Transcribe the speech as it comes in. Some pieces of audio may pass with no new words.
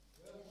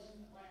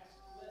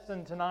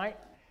lesson tonight.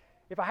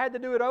 If I had to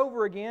do it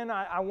over again,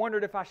 I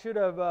wondered if I should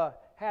have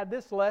had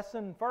this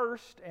lesson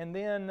first and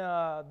then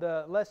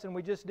the lesson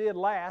we just did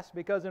last,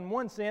 because in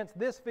one sense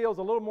this feels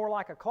a little more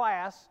like a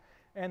class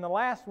and the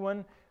last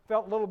one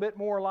felt a little bit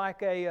more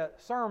like a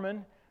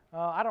sermon.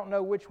 I don't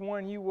know which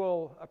one you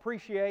will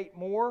appreciate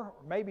more, or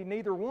maybe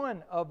neither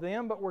one of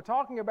them, but we're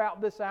talking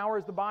about this hour,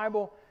 is the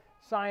Bible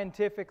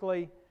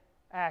scientifically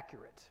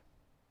accurate?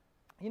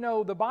 You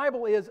know, the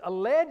Bible is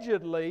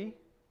allegedly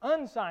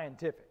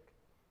unscientific,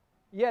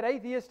 yet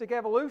atheistic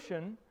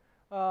evolution,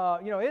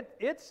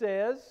 it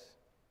says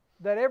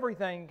that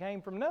everything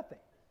came from nothing.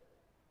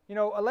 You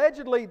know,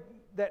 allegedly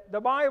that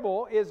the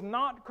Bible is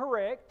not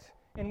correct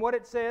in what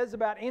it says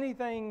about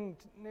anything,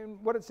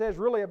 what it says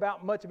really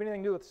about much of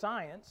anything to do with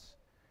science,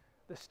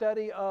 the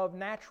study of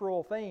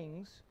natural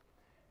things.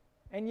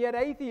 And yet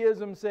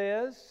atheism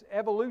says,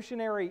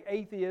 evolutionary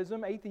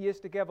atheism,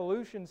 atheistic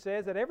evolution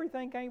says that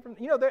everything came from...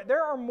 You know,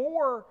 there are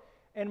more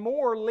and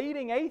more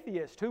leading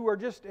atheists who are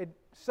just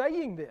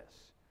saying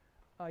this.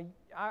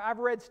 I've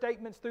read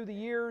statements through the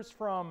years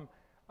from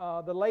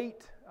the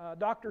late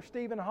Dr.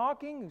 Stephen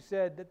Hawking, who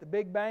said that the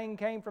Big Bang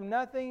came from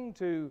nothing,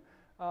 to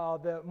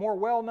the more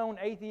well-known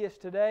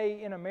atheist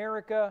today in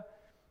America,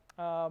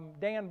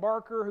 Dan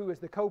Barker, who is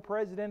the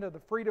co-president of the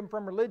Freedom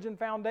from Religion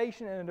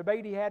Foundation. In a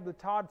debate he had with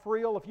Todd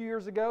Friel a few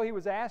years ago, he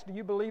was asked, "Do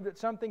you believe that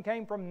something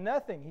came from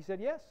nothing?" He said,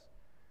 "Yes."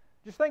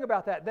 Just think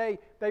about that.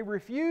 They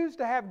refuse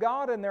to have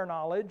God in their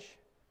knowledge,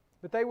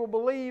 but they will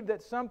believe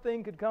that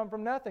something could come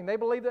from nothing. They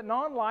believe that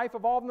non-life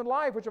evolved into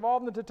life, which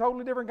evolved into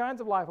totally different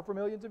kinds of life over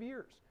millions of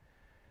years.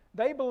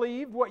 They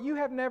believed what you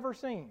have never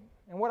seen,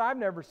 and what I've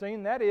never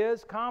seen, that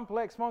is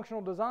complex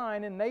functional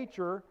design in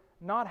nature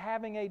not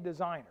having a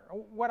designer.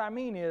 What I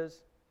mean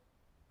is,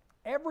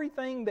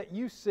 everything that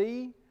you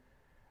see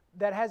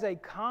that has a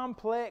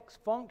complex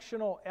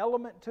functional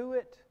element to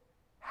it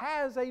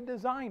has a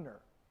designer.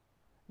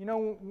 You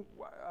know,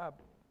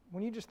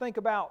 when you just think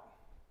about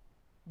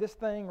this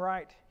thing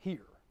right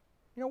here,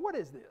 you know, what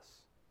is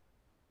this?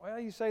 Well,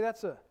 you say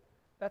that's a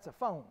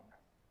phone.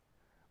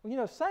 Well, you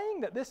know,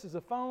 saying that this is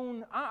a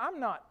phone, I'm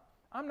not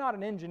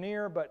an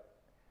engineer, but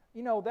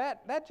you know,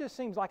 that just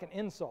seems like an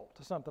insult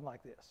to something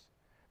like this.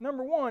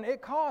 Number one,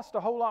 it costs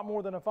a whole lot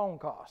more than a phone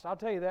costs. I'll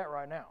tell you that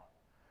right now.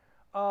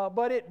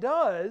 But it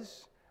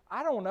does,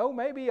 I don't know,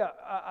 maybe a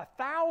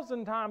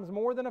 1,000 times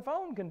more than a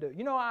phone can do.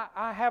 You know,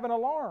 I have an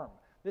alarm.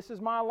 This is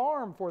my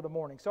alarm for the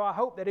morning. So I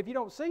hope that if you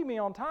don't see me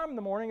on time in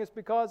the morning, it's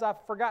because I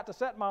forgot to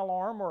set my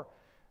alarm or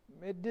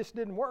it just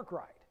didn't work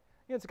right.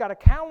 You know, it's got a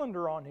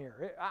calendar on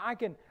here. I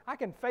can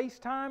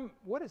FaceTime.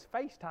 What is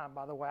FaceTime,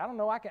 by the way? I don't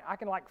know. I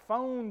can like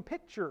phone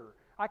picture.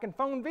 I can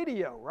phone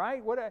video,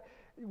 right?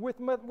 With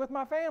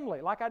my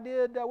family, like I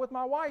did with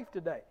my wife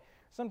today.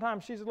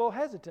 Sometimes she's a little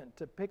hesitant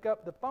to pick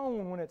up the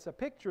phone when it's a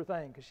picture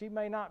thing, because she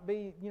may not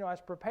be, you know, as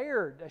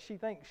prepared as she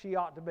thinks she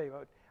ought to be.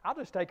 But I'll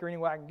just take her any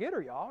way I can get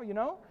her, y'all. You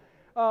know,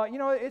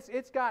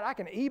 it's got. I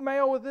can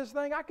email with this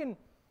thing. I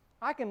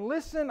can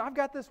listen. I've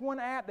got this one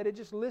app that it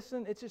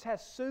just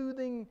has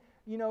soothing,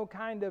 you know,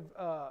 kind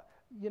of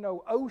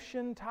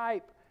ocean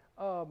type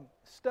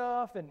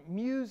stuff and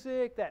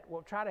music that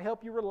will try to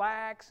help you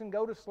relax and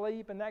go to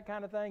sleep and that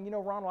kind of thing. You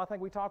know, Ronald, I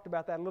think we talked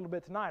about that a little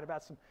bit tonight,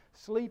 about some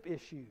sleep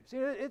issues.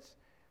 You know,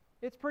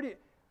 it's pretty.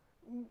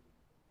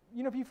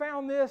 You know, if you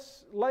found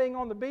this laying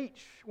on the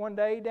beach one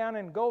day down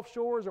in Gulf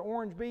Shores or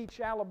Orange Beach,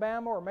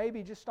 Alabama, or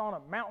maybe just on a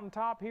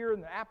mountaintop here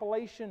in the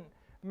Appalachian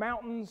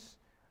Mountains,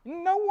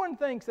 no one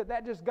thinks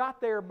that just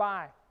got there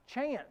by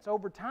chance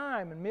over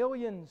time and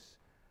millions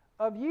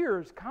of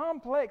years.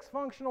 Complex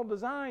functional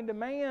design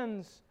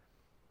demands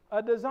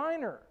a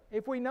designer.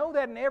 If we know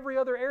that in every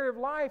other area of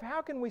life,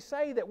 how can we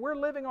say that we're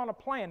living on a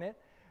planet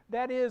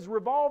that is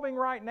revolving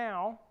right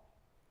now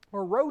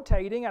or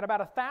rotating at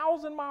about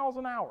 1,000 miles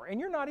an hour, and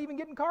you're not even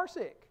getting car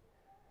sick?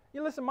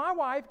 You listen, my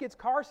wife gets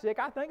car sick,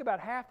 I think, about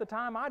half the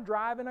time I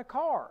drive in a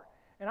car.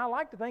 And I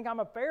like to think I'm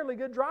a fairly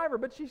good driver,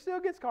 but she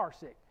still gets car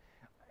sick.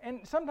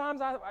 And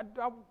sometimes I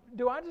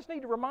just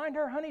need to remind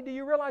her, honey, do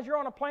you realize you're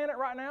on a planet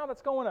right now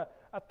that's going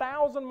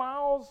 1,000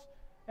 miles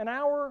an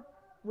hour,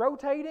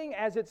 rotating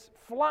as it's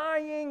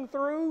flying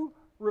through,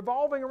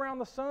 revolving around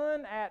the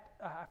sun at,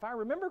 if I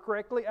remember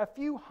correctly, a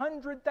few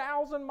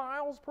 100,000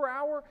 miles per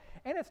hour,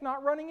 and it's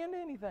not running into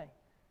anything.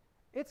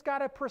 It's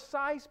got a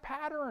precise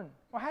pattern.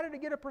 Well, how did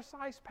it get a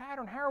precise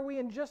pattern? How are we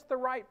in just the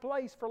right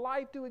place for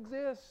life to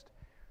exist?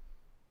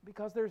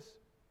 Because there's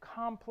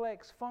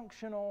complex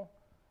functional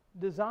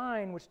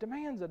design which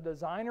demands a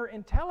designer.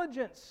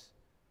 Intelligence,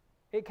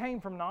 it came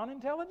from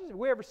non-intelligence. Have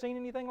we ever seen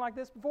anything like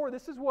this before?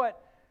 This is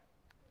what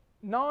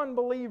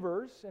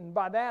non-believers, and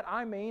by that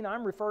I mean,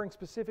 I'm referring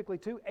specifically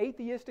to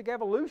atheistic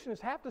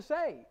evolutionists, have to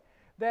say.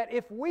 That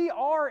if we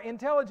are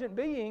intelligent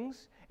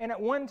beings, and at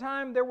one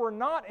time there were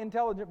not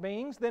intelligent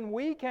beings, then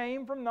we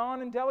came from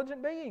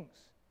non-intelligent beings.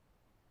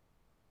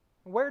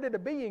 Where did a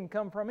being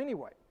come from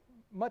anyway?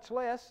 Much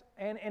less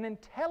an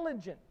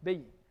intelligent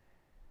being.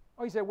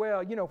 Oh, you say,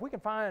 well, you know, if we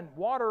can find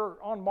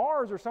water on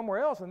Mars or somewhere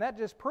else, and that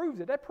just proves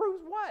it. That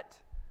proves what?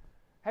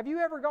 Have you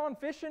ever gone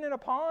fishing in a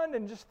pond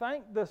and just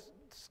thanked the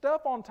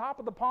stuff on top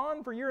of the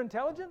pond for your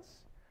intelligence?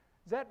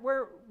 Is that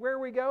where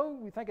we go?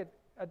 We think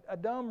a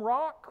dumb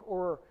rock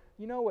or,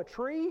 a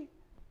tree?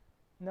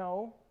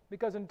 No,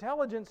 because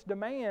intelligence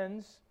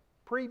demands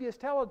previous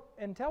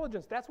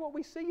intelligence. That's what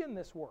we see in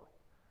this world.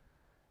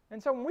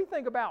 And so when we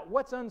think about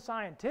what's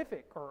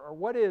unscientific or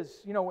what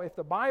is, if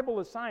the Bible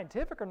is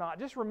scientific or not,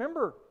 just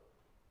remember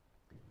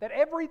that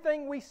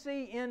everything we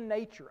see in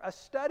nature, a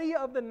study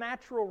of the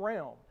natural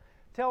realm,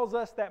 tells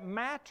us that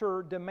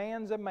matter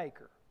demands a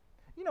maker.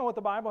 You know what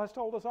the Bible has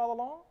told us all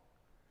along?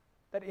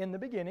 That in the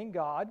beginning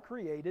God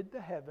created the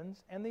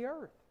heavens and the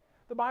earth.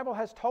 The Bible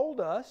has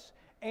told us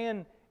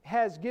and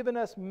has given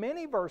us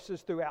many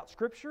verses throughout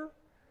Scripture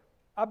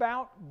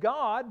about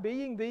God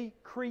being the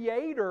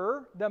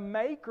creator, the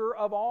maker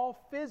of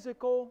all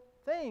physical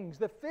things.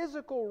 The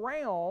physical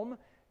realm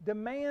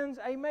demands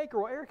a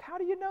maker. Well, Eric, how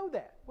do you know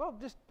that? Well,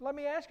 just let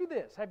me ask you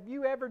this. Have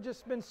you ever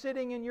just been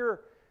sitting in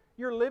your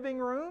living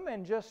room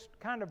and just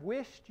kind of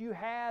wished you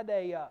had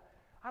a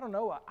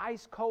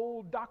ice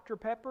cold Dr.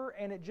 Pepper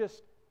and it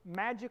just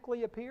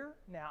magically appear?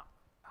 Now,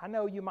 I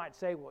know you might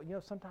say, well,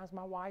 sometimes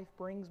my wife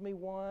brings me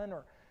one,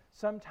 or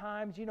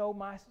sometimes,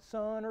 my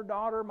son or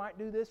daughter might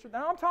do this.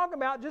 Now, I'm talking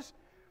about just,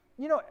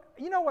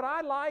 what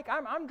I like?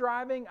 I've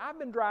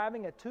been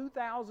driving a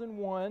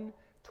 2001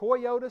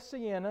 Toyota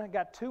Sienna,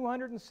 got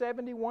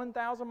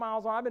 271,000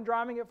 miles on. I've been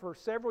driving it for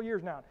several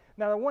years now.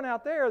 Now, the one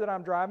out there that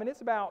I'm driving,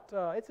 it's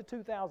a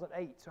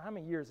 2008. So how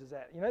many years is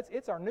that?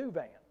 It's our new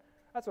van.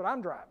 That's what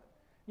I'm driving.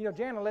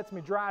 Jana lets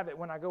me drive it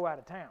when I go out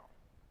of town.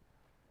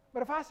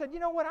 But if I said,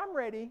 what, I'm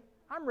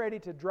ready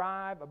to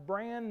drive a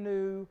brand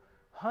new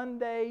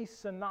Hyundai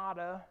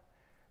Sonata,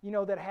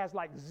 that has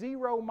like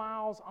 0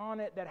 miles on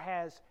it, that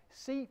has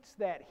seats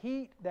that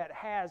heat, that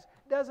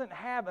doesn't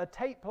have a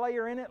tape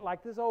player in it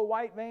like this old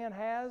white van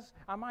has.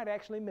 I might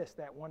actually miss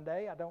that one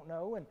day. I don't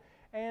know.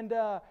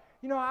 I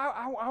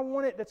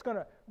want it that's going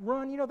to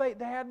run.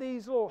 They have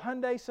these little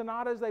Hyundai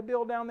Sonatas they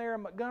build down there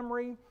in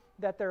Montgomery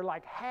that they're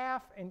like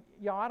half, and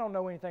I don't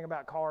know anything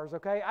about cars,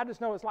 okay? I just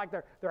know it's like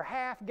they're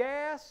half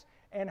gas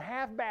and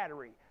half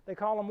battery. They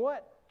call them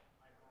what?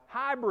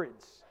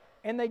 Hybrids.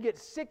 And they get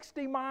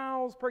 60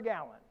 miles per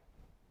gallon.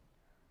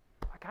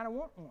 I kind of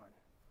want one.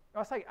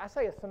 I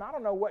say a Sonata, I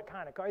don't know what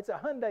kind of car. It's a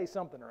Hyundai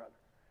something or other.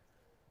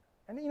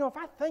 And if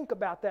I think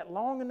about that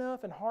long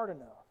enough and hard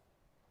enough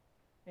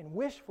and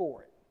wish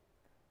for it,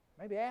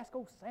 maybe ask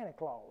old Santa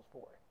Claus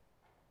for it.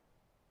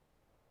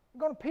 It's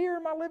going to appear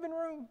in my living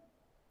room?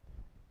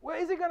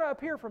 Well, is it going to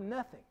appear from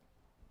nothing?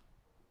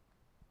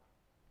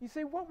 You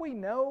see, what we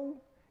know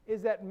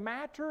is that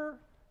matter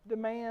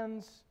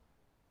demands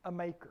a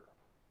maker.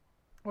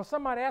 Well,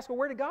 some might ask, well,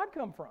 where did God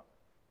come from?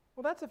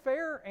 Well, that's a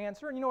fair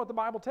answer, and you know what the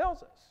Bible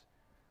tells us.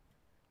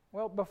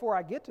 Well, before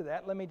I get to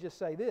that, let me just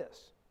say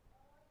this.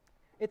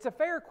 It's a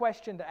fair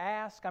question to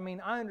ask. I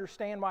mean, I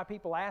understand why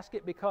people ask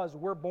it, because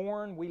we're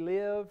born, we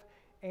live,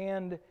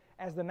 and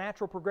as the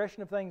natural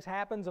progression of things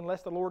happens,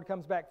 unless the Lord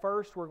comes back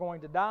first, we're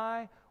going to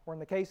die. Or in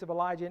the case of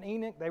Elijah and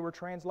Enoch, they were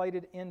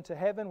translated into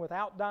heaven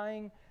without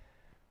dying.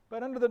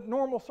 But under the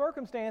normal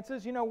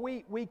circumstances,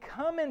 we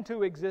come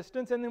into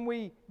existence and then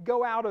we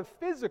go out of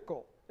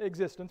physical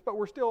existence, but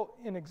we're still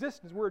in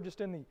existence. We're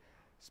just in the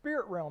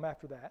spirit realm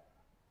after that.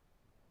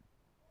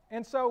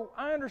 And so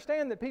I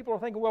understand that people are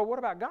thinking, well, what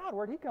about God?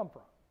 Where did He come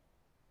from?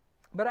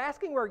 But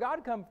asking where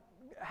God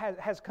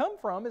has come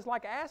from is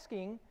like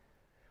asking,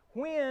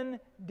 when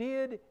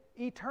did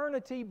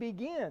eternity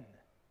begin?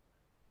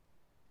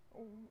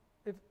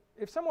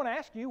 If someone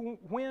asked you,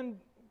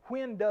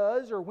 when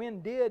does or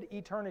when did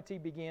eternity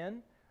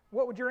begin,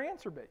 what would your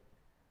answer be?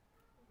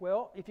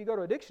 Well, if you go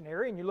to a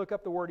dictionary and you look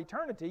up the word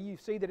eternity, you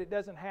see that it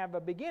doesn't have a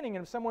beginning.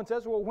 And if someone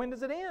says, well, when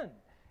does it end?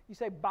 You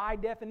say, by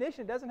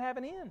definition, it doesn't have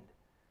an end.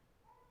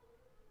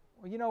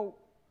 Well,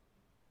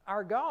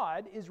 our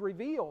God is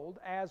revealed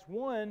as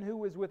one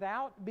who is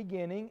without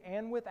beginning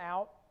and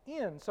without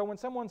end. So when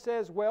someone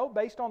says, well,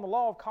 based on the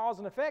law of cause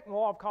and effect and the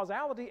law of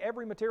causality,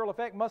 every material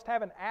effect must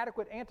have an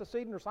adequate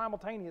antecedent or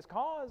simultaneous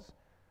cause,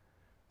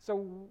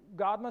 so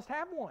God must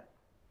have one.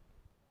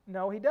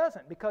 No, He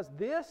doesn't, because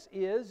this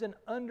is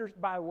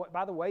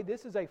by the way,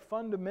 this is a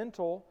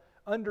fundamental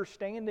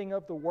understanding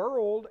of the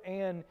world,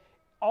 and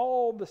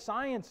all the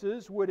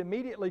sciences would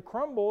immediately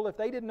crumble if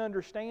they didn't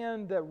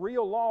understand the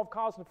real law of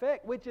cause and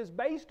effect, which is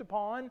based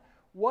upon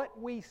what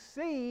we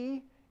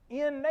see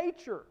in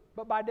nature.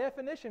 But by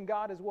definition,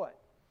 God is what?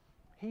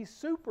 He's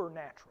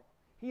supernatural.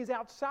 He's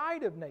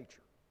outside of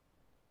nature.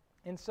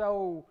 And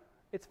so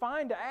it's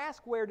fine to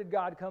ask, where did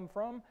God come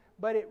from?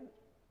 But it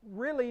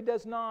really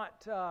does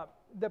not,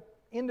 the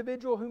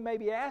individual who may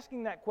be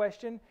asking that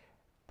question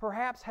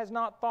perhaps has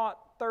not thought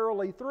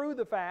thoroughly through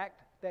the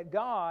fact that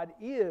God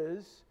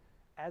is,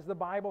 as the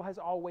Bible has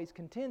always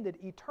contended,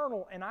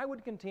 eternal. And I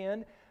would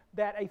contend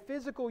that a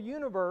physical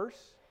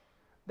universe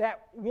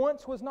that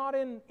once was not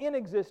in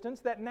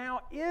existence, that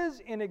now is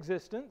in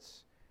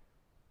existence,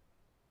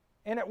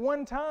 and at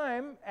one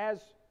time, as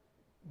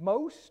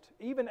most,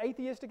 even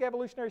atheistic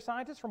evolutionary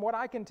scientists, from what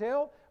I can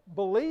tell,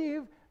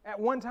 believe At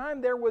one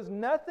time there was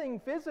nothing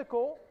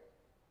physical,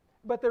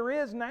 but there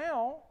is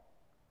now.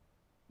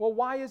 Well,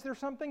 why is there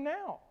something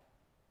now?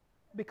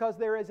 Because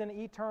there is an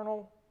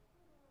eternal,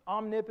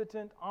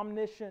 omnipotent,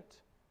 omniscient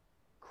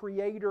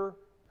Creator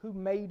who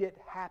made it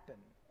happen.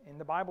 And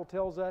the Bible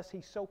tells us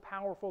He's so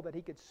powerful that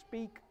He could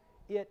speak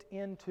it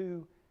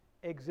into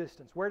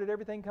existence. Where did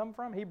everything come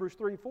from? Hebrews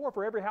 3:4,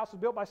 for every house is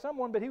built by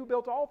someone, but He who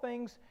built all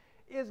things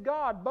is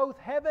God. Both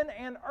heaven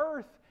and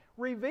earth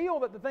reveal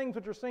that the things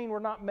which are seen were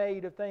not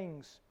made of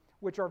things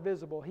which are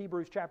visible.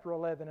 Hebrews chapter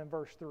 11 and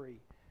verse 3.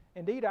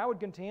 Indeed, I would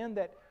contend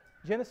that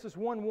Genesis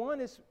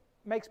 1:1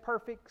 makes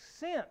perfect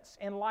sense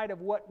in light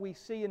of what we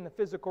see in the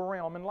physical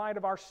realm, in light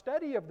of our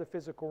study of the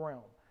physical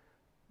realm.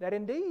 That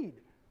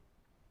indeed,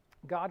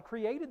 God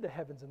created the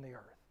heavens and the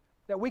earth.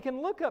 That we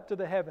can look up to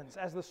the heavens,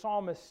 as the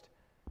psalmist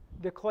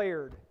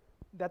declared,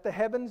 that the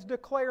heavens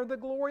declare the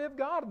glory of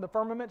God, and the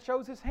firmament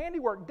shows His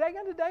handiwork. Day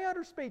unto day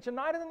utters speech, and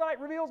night unto night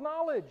reveals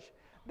knowledge.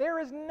 There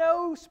is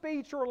no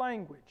speech or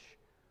language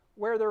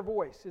where their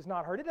voice is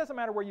not heard. It doesn't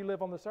matter where you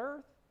live on this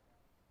earth.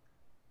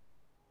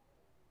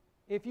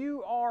 If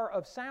you are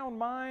of sound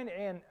mind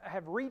and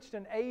have reached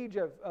an age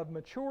of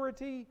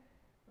maturity,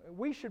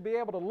 we should be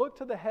able to look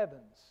to the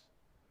heavens.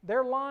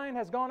 Their line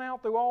has gone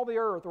out through all the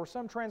earth, or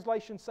some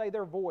translations say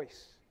their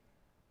voice,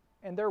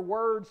 and their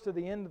words to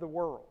the end of the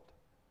world.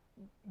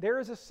 There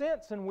is a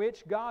sense in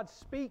which God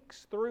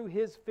speaks through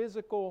His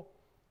physical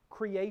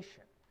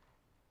creation,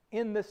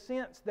 in the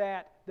sense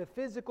that the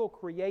physical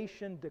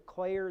creation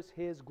declares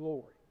His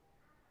glory.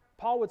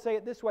 Paul would say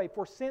it this way,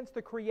 for since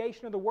the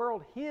creation of the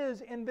world,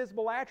 His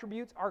invisible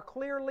attributes are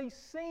clearly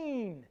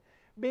seen,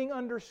 being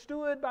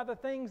understood by the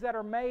things that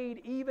are made,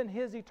 even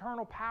His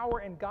eternal power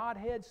and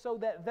Godhead, so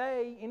that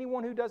they,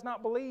 anyone who does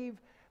not believe,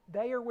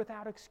 they are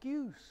without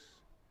excuse.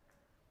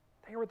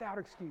 They are without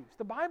excuse.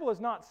 The Bible is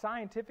not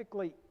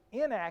scientifically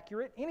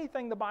inaccurate.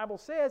 Anything the Bible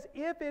says,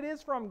 if it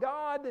is from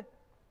God,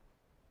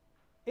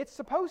 it's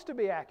supposed to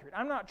be accurate.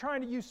 I'm not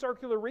trying to use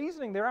circular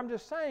reasoning there. I'm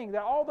just saying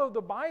that although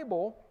the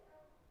Bible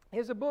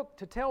is a book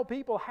to tell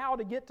people how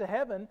to get to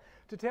heaven,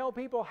 to tell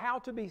people how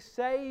to be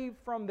saved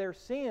from their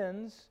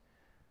sins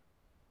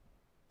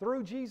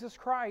through Jesus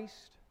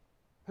Christ,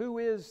 who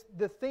is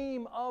the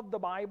theme of the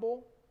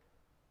Bible,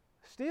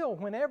 still,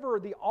 whenever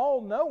the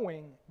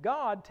all-knowing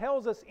God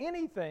tells us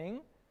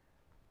anything,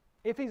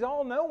 if He's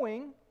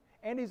all-knowing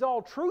and He's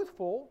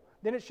all-truthful,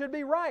 then it should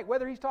be right,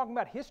 whether He's talking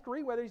about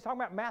history, whether He's talking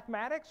about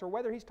mathematics, or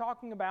whether He's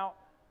talking about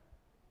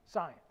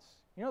science.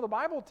 You know, the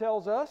Bible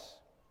tells us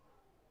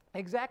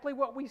exactly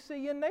what we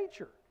see in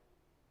nature.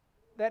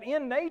 That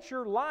in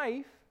nature,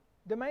 life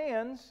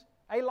demands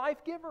a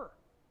life giver.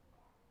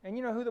 And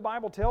you know who the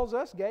Bible tells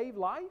us gave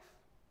life?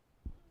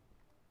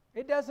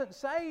 It doesn't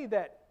say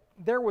that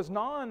there was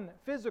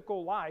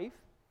non-physical life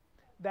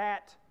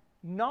that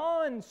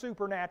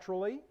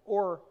non-supernaturally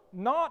or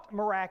not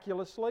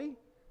miraculously,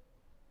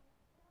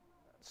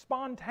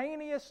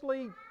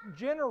 spontaneously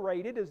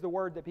generated, is the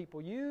word that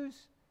people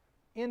use,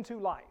 into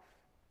life.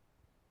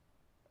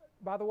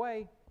 By the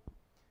way,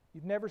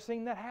 you've never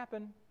seen that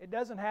happen. It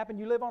doesn't happen.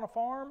 You live on a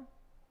farm.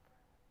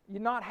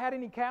 You've not had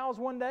any cows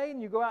one day,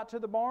 and you go out to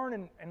the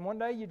barn, and one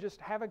day you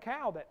just have a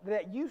cow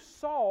that you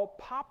saw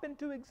pop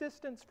into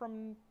existence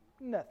from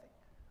nothing,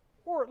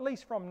 or at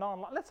least from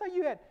non-life. Let's say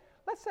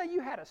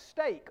you had a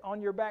steak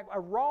on your back, a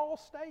raw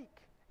steak.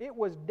 It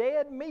was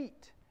dead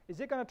meat. Is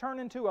it going to turn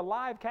into a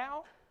live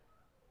cow?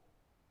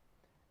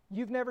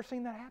 You've never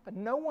seen that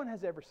happen. No one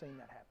has ever seen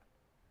that happen.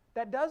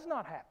 That does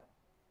not happen.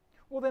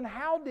 Well, then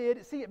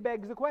it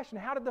begs the question,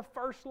 how did the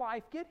first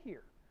life get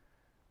here?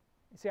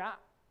 You see,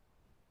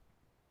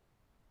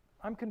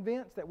 I'm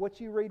convinced that what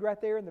you read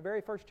right there in the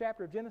very first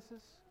chapter of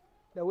Genesis,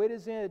 though it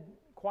is in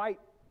quite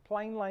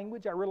plain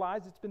language, I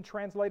realize it's been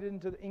translated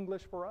into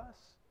English for us.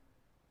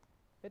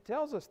 It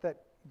tells us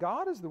that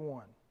God is the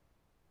one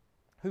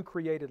who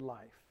created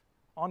life.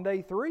 On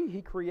day 3,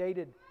 He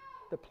created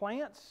the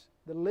plants,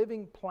 the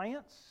living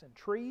plants and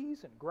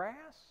trees and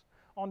grass.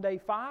 On day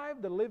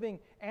 5, the living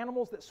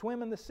animals that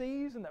swim in the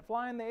seas and that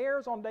fly in the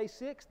airs. On day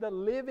 6, the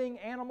living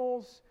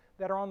animals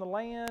that are on the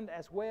land,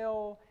 as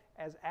well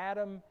as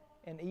Adam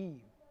and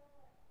Eve.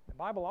 The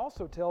Bible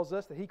also tells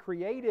us that He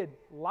created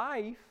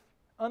life,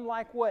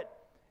 unlike what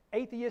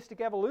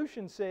atheistic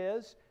evolution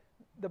says.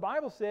 The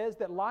Bible says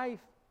that life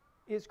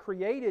is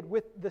created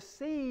with the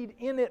seed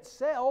in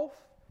itself.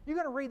 You're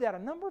going to read that a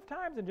number of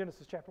times in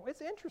Genesis chapter 1.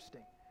 It's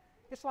interesting.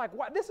 It's like,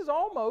 what? This is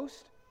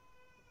almost,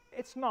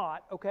 it's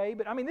not, okay,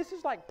 but I mean, this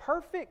is like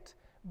perfect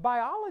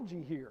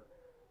biology here.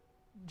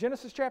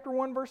 Genesis chapter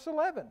 1, verse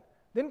 11.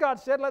 Then God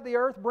said, let the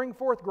earth bring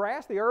forth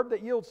grass, the herb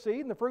that yields seed,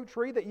 and the fruit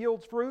tree that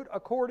yields fruit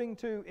according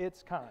to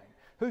its kind,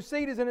 whose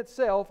seed is in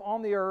itself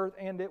on the earth,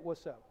 and it was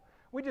so.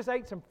 We just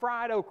ate some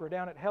fried okra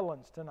down at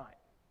Helen's tonight.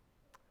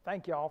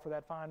 Thank you all for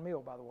that fine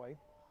meal, by the way.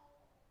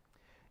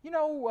 You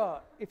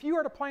know, if you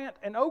were to plant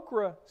an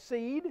okra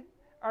seed,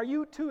 are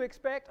you to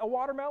expect a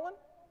watermelon?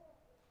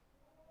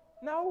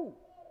 No.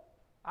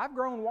 I've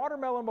grown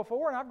watermelon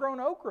before, and I've grown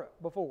okra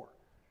before.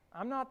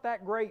 I'm not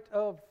that great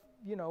of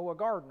a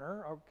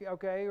gardener,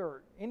 okay,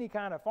 or any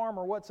kind of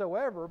farmer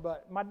whatsoever,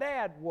 but my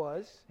dad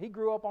was. He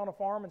grew up on a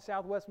farm in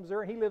southwest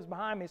Missouri. He lives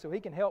behind me, so he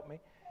can help me.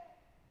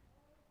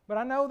 But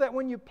I know that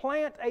when you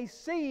plant a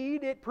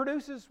seed, it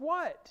produces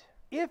what?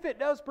 If it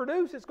does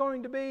produce, it's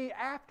going to be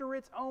after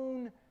its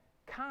own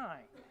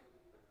kind.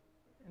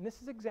 And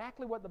this is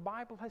exactly what the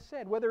Bible has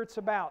said, whether it's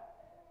about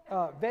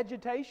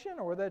vegetation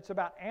or whether it's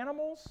about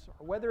animals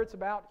or whether it's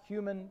about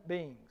human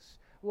beings.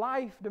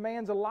 Life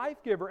demands a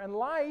life giver, and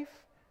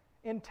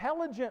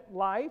intelligent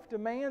life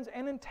demands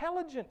an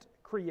intelligent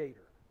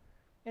creator.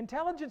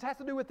 Intelligence has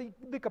to do with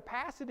the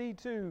capacity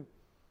to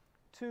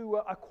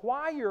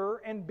acquire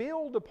and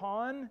build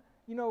upon,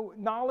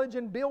 knowledge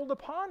and build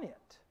upon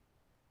it.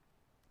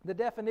 The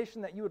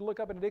definition that you would look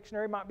up in a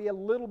dictionary might be a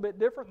little bit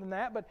different than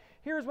that, but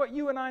here's what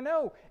you and I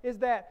know, is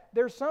that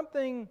there's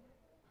something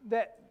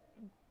that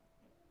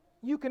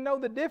you can know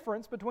the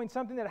difference between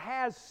something that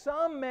has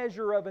some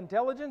measure of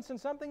intelligence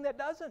and something that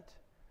doesn't.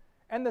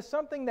 And the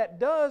something that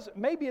does,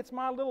 maybe it's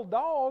my little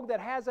dog that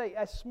has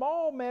a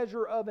small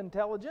measure of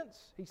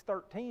intelligence. He's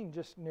 13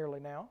 just nearly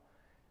now.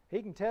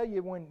 He can tell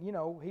you when,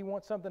 he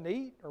wants something to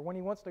eat or when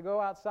he wants to go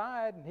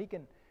outside, and he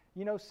can,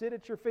 sit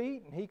at your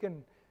feet, and he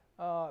can,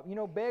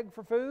 beg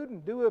for food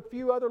and do a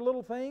few other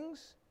little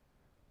things.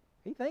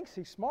 He thinks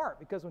he's smart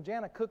because when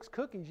Jana cooks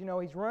cookies,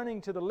 he's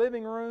running to the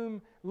living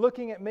room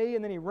looking at me,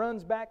 and then he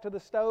runs back to the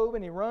stove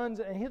and he runs,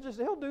 and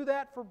he'll do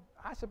that for,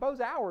 I suppose,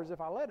 hours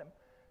if I let him,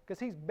 because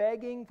he's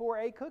begging for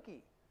a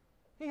cookie.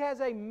 He has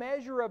a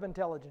measure of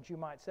intelligence, you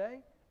might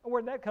say.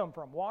 Where'd that come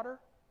from? Water?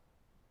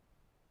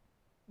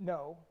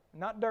 No,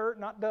 not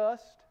dirt, not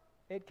dust.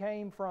 It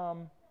came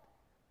from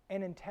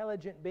an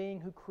intelligent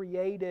being who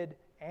created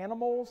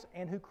animals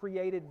and who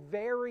created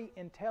very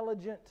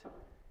intelligent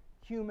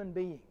human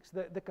beings.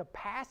 The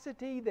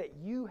capacity that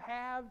you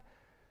have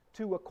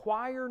to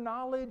acquire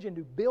knowledge and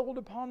to build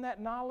upon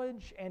that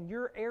knowledge and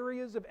your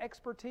areas of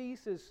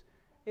expertise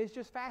is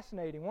just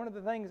fascinating. One of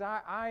the things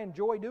I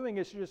enjoy doing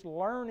is just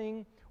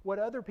learning what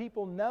other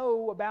people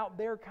know about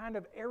their kind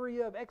of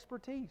area of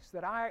expertise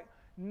that I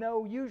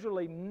know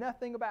usually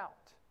nothing about.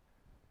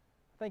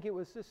 I think it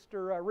was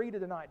Sister Rita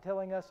tonight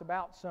telling us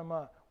about some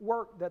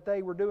work that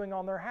they were doing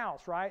on their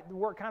house, right?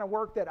 The kind of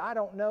work that I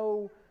don't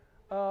know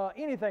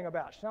anything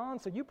about, Sean,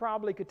 so you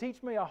probably could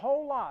teach me a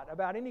whole lot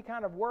about any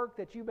kind of work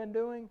that you've been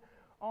doing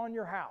on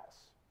your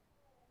house.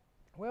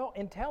 Well,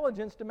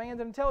 intelligence demands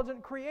an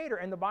intelligent creator,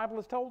 and the Bible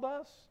has told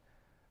us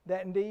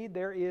that indeed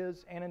there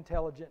is an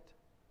intelligent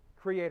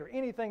creator.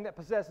 Anything that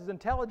possesses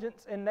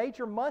intelligence in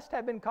nature must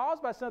have been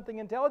caused by something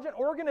intelligent.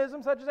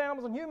 Organisms such as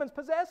animals and humans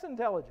possess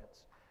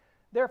intelligence.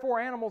 Therefore,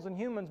 animals and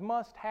humans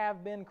must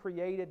have been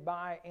created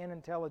by an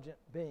intelligent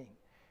being.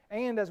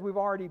 And as we've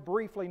already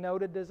briefly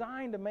noted,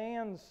 design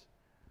demands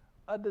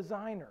a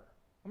designer.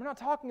 We're not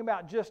talking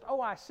about just,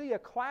 I see a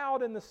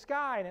cloud in the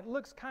sky and it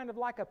looks kind of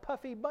like a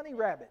puffy bunny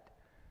rabbit.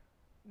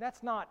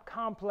 That's not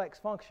complex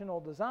functional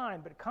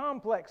design, but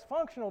complex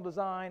functional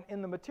design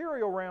in the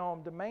material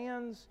realm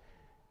demands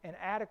an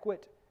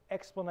adequate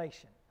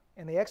explanation.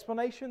 And the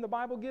explanation the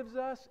Bible gives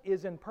us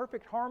is in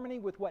perfect harmony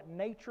with what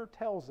nature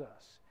tells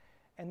us.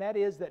 And that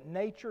is that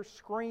nature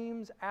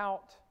screams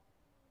out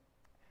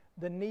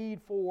the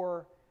need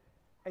for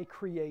a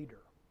creator.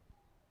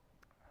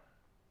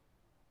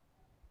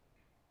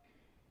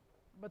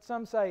 But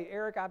some say,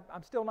 Eric,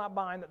 I'm still not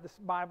buying that this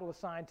Bible is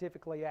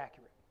scientifically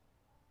accurate.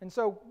 And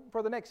so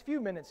for the next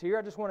few minutes here,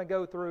 I just want to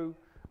go through.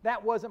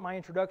 That wasn't my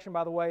introduction,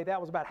 by the way. That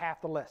was about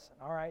half the lesson.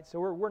 All right, so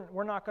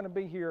we're not going to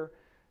be here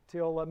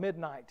till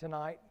midnight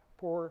tonight.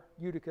 Poor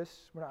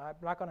Eutychus. We're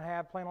not going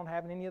to plan on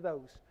having any of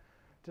those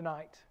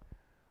tonight.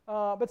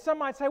 But some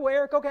might say, well,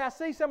 Eric, okay, I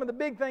see some of the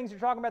big things you're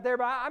talking about there,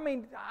 but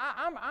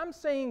I'm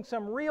seeing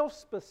some real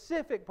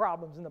specific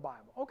problems in the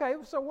Bible. Okay,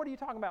 so what are you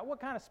talking about? What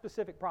kind of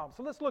specific problems?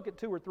 So let's look at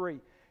 2 or 3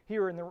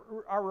 here in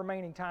our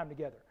remaining time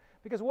together.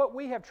 Because what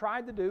we have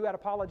tried to do at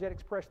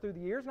Apologetics Press through the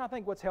years, and I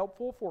think what's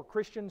helpful for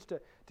Christians to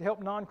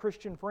help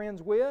non-Christian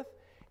friends with,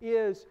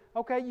 is,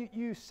 okay,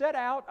 you set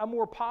out a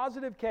more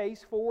positive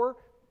case for,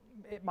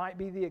 it might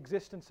be the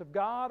existence of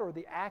God or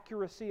the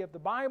accuracy of the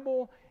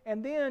Bible,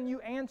 and then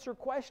you answer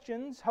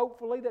questions,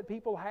 hopefully, that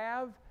people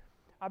have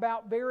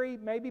about very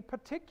maybe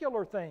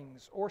particular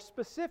things or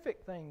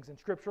specific things in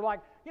Scripture,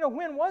 like,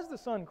 when was the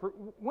sun,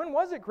 when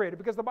was it created?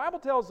 Because the Bible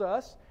tells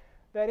us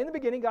that in the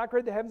beginning God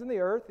created the heavens and the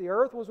earth. The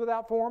earth was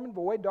without form and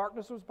void.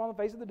 Darkness was upon the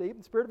face of the deep.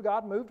 The Spirit of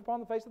God moved upon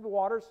the face of the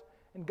waters.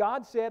 And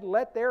God said,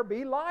 let there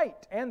be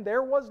light. And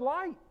there was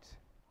light.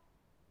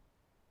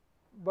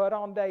 But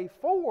on day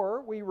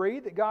 4, we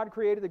read that God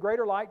created the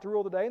greater light to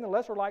rule the day and the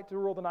lesser light to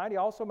rule the night. He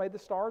also made the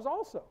stars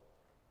also.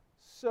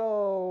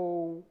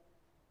 So,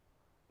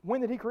 when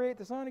did He create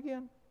the sun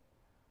again?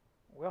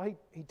 Well,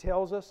 He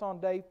tells us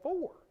on day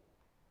 4.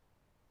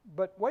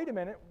 But wait a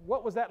minute,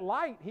 what was that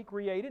light He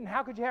created, and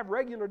how could you have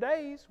regular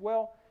days?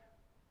 Well,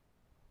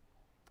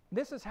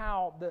 this is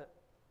how the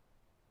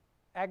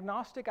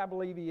agnostic, I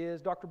believe he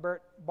is, Dr.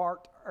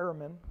 Bart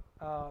Ehrman,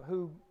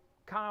 who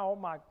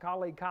my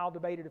colleague Kyle,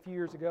 debated a few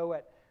years ago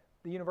at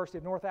the University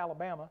of North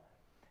Alabama.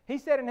 He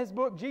said in his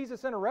book,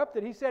 Jesus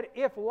Interrupted, he said,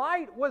 if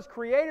light was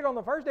created on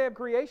the first day of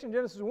creation,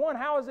 Genesis 1,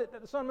 how is it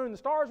that the sun, moon, and the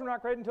stars were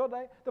not created until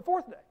the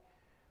fourth day?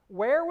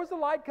 Where was the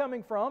light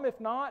coming from if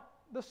not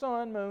the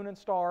sun, moon, and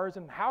stars?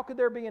 And how could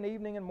there be an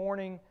evening and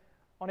morning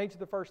on each of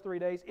the first 3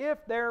 days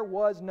if there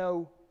was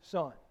no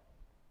sun?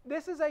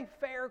 This is a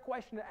fair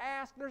question to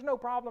ask. There's no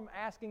problem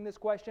asking this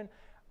question.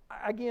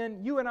 Again,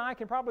 you and I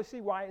can probably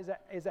see why it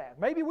is asked.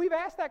 Maybe we've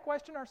asked that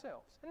question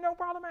ourselves, and no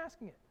problem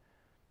asking it.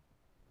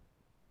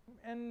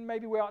 And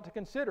maybe we ought to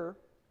consider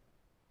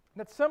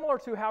that similar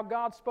to how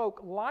God spoke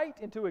light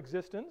into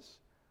existence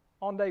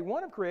on day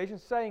one of creation,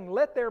 saying,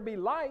 let there be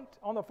light,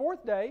 on the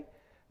fourth day,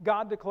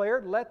 God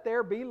declared, let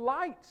there be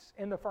lights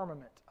in the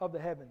firmament of the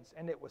heavens,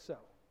 and it was so.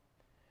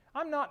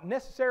 I'm not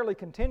necessarily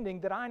contending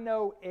that I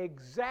know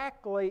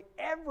exactly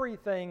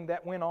everything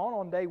that went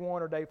on day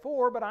 1 or day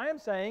 4, but I am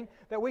saying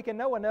that we can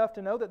know enough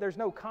to know that there's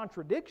no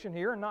contradiction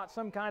here and not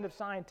some kind of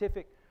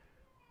scientific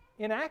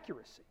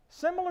inaccuracy.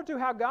 Similar to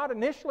how God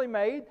initially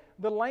made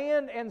the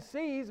land and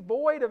seas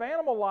void of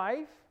animal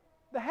life,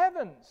 the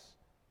heavens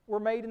were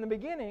made in the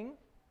beginning,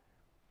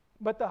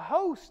 but the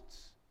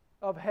hosts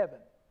of heaven,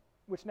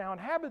 which now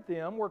inhabit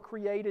them, were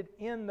created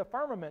in the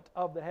firmament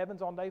of the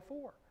heavens on day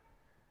 4.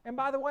 And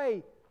by the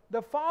way,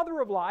 the Father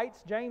of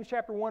lights, James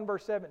chapter 1,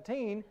 verse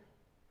 17,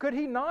 could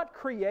He not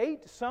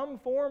create some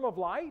form of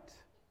light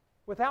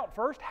without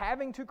first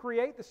having to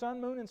create the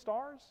sun, moon, and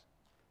stars?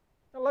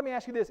 Now let me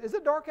ask you this. Is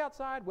it dark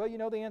outside? Well, you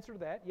know the answer to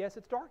that. Yes,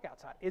 it's dark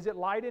outside. Is it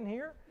light in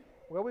here?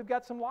 Well, we've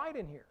got some light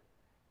in here.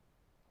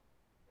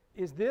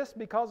 Is this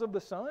because of the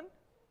sun?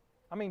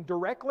 I mean,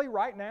 directly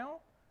right now?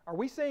 Are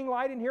we seeing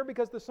light in here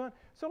because of the sun?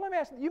 So let me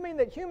ask you, mean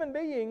that human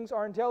beings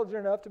are intelligent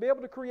enough to be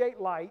able to create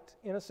light,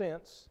 in a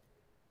sense,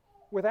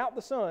 without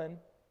the sun,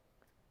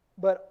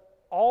 but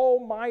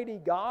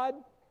Almighty God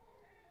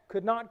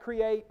could not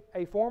create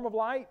a form of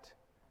light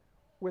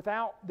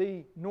without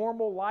the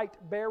normal light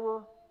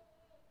bearer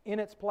in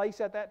its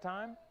place at that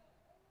time?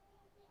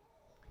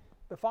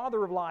 The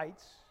Father of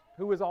lights,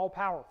 who is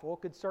all-powerful,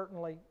 could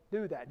certainly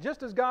do that.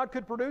 Just as God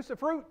could produce a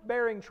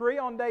fruit-bearing tree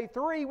on day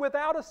 3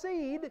 without a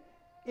seed,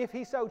 if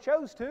He so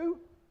chose to,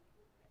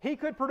 He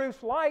could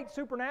produce light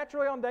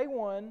supernaturally on day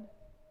 1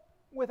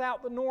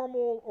 without the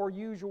normal or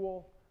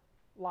usual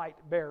light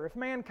bearer. If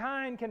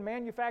mankind can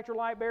manufacture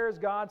light bearers,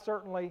 God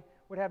certainly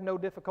would have no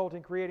difficulty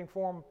in creating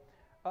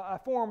a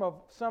form of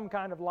some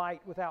kind of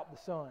light without the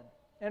sun.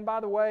 And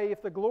by the way,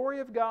 if the glory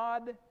of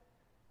God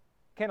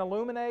can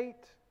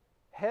illuminate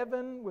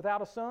heaven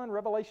without a sun,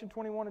 Revelation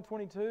 21 and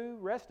 22,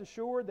 rest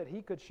assured that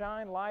He could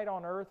shine light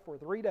on earth for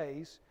 3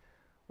 days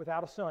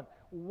without a sun.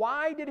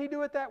 Why did He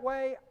do it that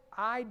way?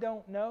 I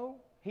don't know.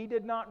 He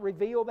did not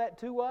reveal that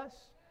to us,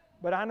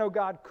 but I know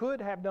God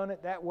could have done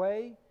it that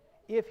way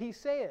if He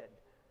said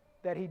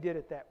that He did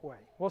it that way.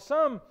 Well,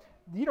 some,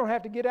 you don't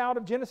have to get out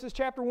of Genesis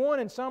chapter 1,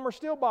 and some are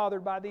still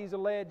bothered by these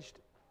alleged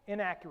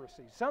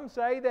inaccuracies. Some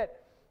say that,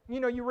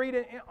 you read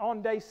it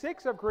on day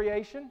 6 of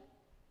creation,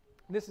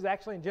 this is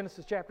actually in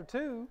Genesis chapter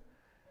 2,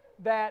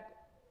 that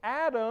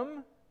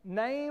Adam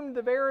named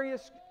the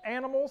various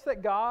animals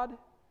that God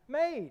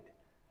made.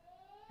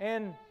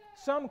 And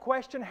some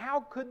question, how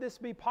could this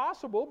be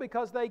possible?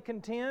 Because they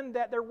contend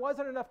that there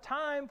wasn't enough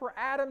time for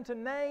Adam to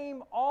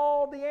name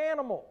all the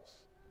animals.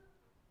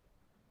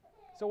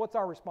 So what's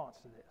our response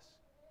to this?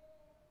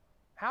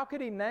 How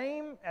could He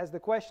name, as the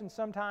question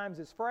sometimes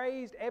is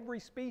phrased, every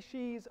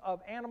species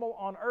of animal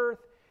on earth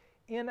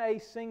in a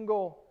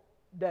single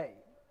day?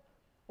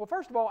 Well,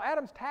 first of all,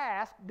 Adam's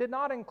task did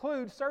not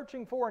include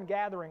searching for and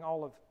gathering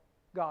all of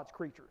God's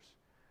creatures.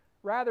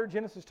 Rather,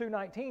 Genesis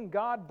 2:19,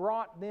 God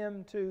brought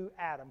them to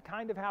Adam.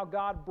 Kind of how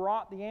God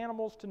brought the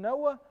animals to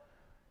Noah.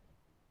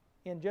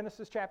 In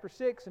Genesis chapter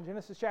 6 and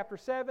Genesis chapter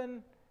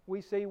 7,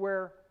 we see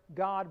where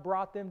God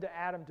brought them to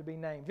Adam to be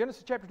named.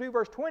 Genesis chapter 2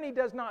 verse 20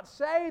 does not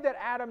say that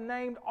Adam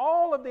named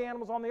all of the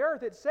animals on the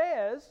earth. It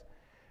says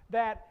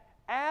that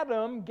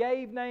Adam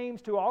gave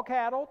names to all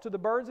cattle, to the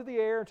birds of the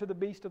air, and to the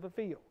beasts of the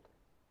field.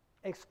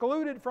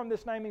 Excluded from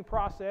this naming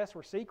process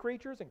were sea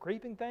creatures and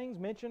creeping things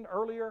mentioned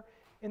earlier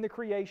in the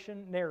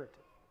creation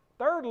narrative.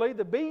 Thirdly,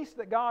 the beasts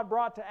that God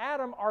brought to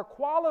Adam are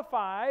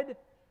qualified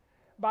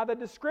by the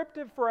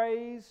descriptive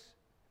phrase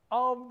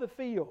of the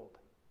field,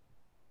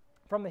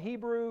 from the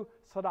Hebrew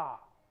sadah.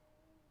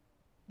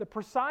 The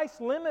precise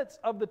limits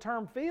of the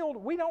term field,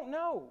 we don't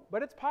know,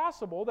 but it's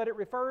possible that it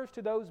refers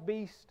to those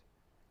beasts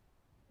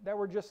that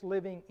were just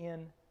living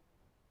in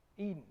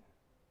Eden.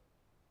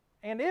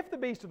 And if the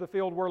beasts of the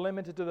field were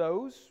limited to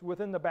those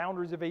within the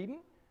boundaries of Eden,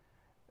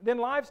 then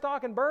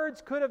livestock and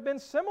birds could have been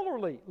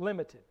similarly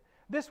limited.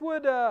 This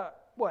would,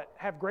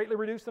 have greatly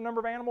reduced the number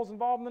of animals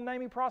involved in the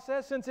naming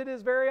process, since it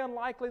is very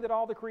unlikely that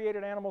all the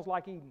created animals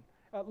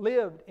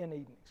lived in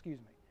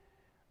Eden.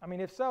 I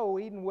mean, if so,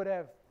 Eden would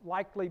have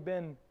likely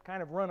been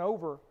kind of run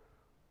over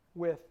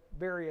with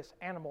various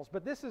animals.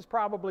 But this is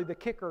probably the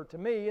kicker to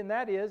me, and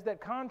that is that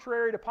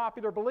contrary to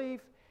popular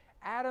belief,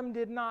 Adam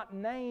did not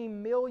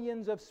name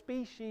millions of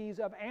species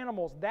of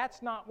animals.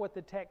 That's not what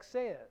the text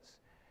says.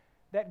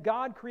 That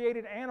God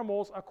created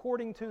animals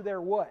according to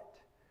their what?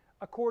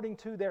 according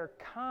to their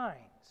kinds.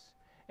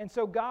 And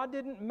so God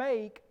didn't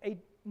make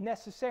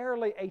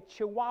necessarily a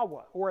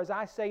Chihuahua, or as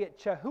I say it,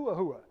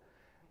 Chihuahua.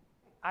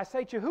 I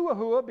say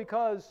Chihuahua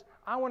because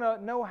I want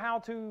to know how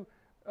to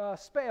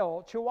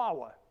spell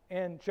Chihuahua.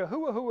 And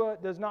Chihuahua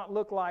does not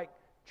look like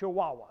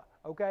Chihuahua,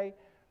 okay?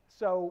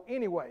 So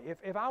anyway,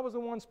 if I was the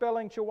one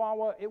spelling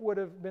Chihuahua, it would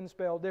have been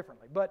spelled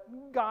differently. But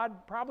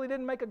God probably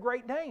didn't make a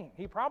Great Dane.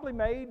 He probably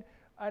made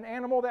an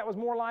animal that was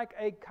more like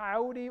a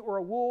coyote or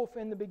a wolf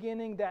in the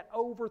beginning, that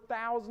over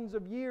thousands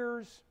of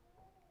years,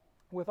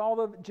 with all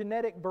the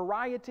genetic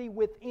variety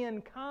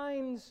within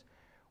kinds,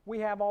 we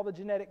have all the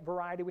genetic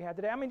variety we have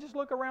today. I mean, just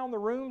look around the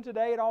room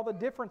today at all the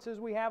differences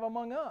we have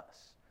among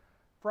us.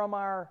 From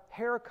our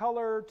hair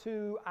color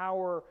to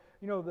our,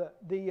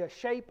 the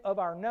shape of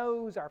our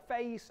nose, our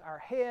face, our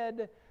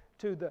head,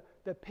 to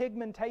the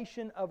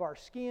pigmentation of our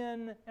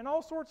skin, and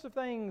all sorts of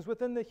things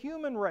within the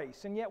human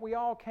race. And yet we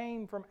all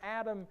came from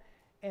Adam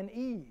and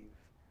Eve.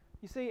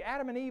 You see,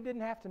 Adam and Eve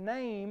didn't have to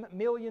name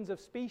millions of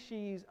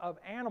species of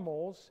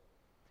animals.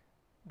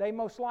 They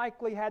most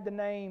likely had to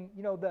name,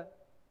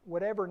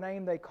 whatever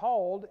name they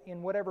called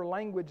in whatever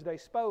language they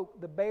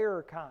spoke, the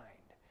bear kind,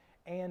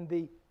 and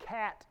the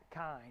cat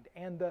kind,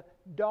 and the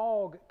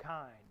dog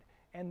kind,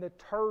 and the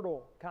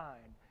turtle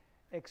kind,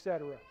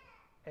 etc.,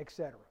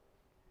 etc.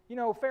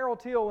 Farrell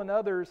Till and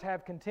others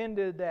have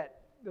contended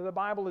that the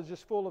Bible is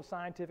just full of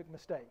scientific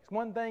mistakes.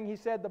 One thing he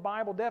said the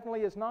Bible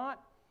definitely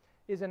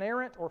is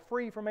inerrant or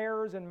free from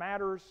errors in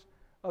matters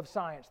of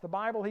science. The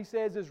Bible, he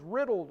says, is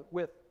riddled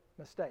with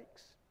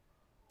mistakes.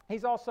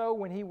 He's also,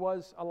 when he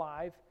was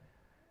alive,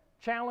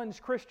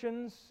 challenged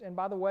Christians, and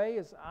by the way,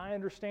 as I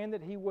understand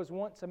it, he was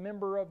once a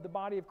member of the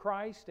body of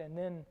Christ and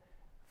then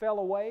fell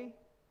away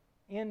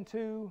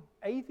into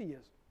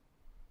atheism.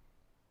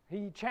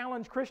 He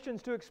challenged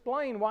Christians to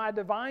explain why a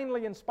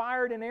divinely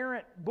inspired,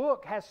 inerrant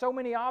book has so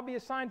many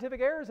obvious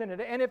scientific errors in it.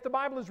 And if the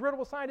Bible is riddled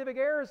with scientific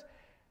errors,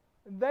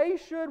 they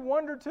should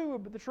wonder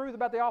too the truth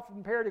about the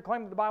often parroted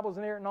claim that the Bible is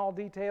inerrant in all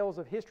details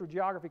of history,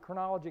 geography,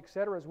 chronology,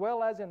 etc., as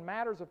well as in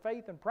matters of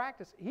faith and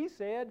practice. He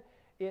said,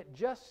 it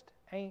just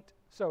ain't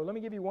so. Let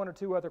me give you one or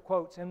two other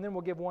quotes, and then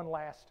we'll give one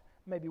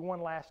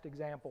last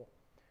example.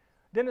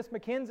 Dennis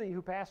McKenzie,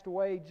 who passed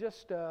away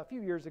just a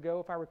few years ago,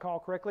 if I recall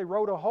correctly,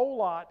 wrote a whole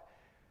lot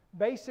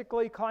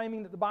basically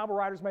claiming that the Bible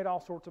writers made all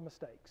sorts of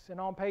mistakes. And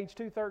on page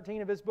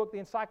 213 of his book, The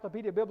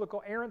Encyclopedia of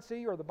Biblical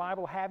Errancy, or the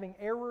Bible Having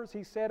Errors,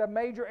 he said, a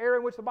major error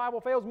in which the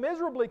Bible fails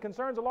miserably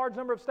concerns a large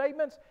number of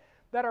statements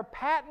that are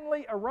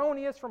patently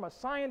erroneous from a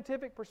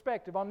scientific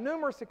perspective. On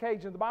numerous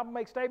occasions, the Bible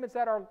makes statements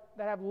that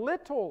have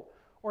little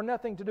or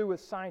nothing to do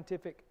with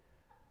scientific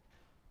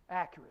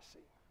accuracy.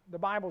 The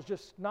Bible's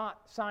just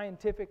not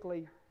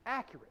scientifically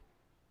accurate.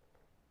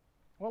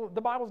 Well,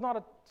 the Bible's not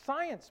a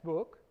science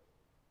book,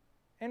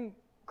 and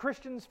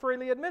Christians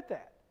freely admit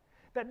that.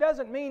 That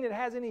doesn't mean it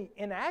has any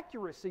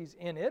inaccuracies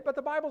in it, but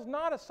the Bible's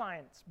not a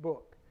science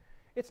book.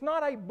 It's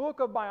not a book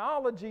of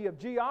biology, of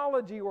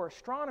geology, or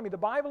astronomy. The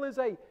Bible is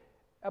a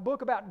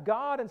book about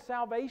God and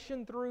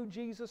salvation through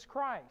Jesus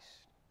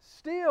Christ.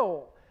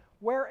 Still,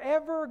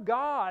 wherever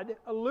God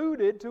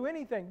alluded to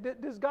anything,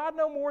 does God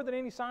know more than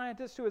any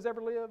scientist who has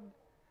ever lived?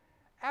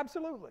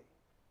 Absolutely.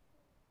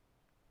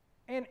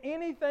 And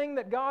anything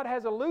that God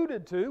has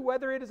alluded to,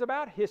 whether it is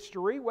about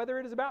history, whether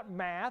it is about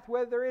math,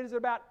 whether it is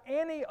about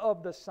any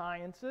of the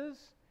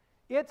sciences,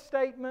 its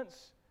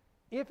statements,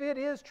 if it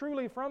is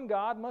truly from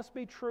God, must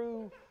be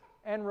true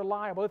and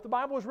reliable. If the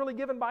Bible is really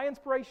given by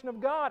inspiration of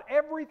God,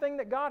 everything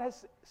that God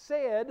has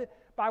said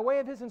by way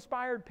of His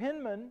inspired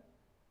penman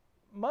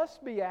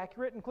must be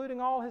accurate, including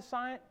all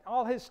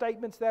His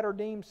statements that are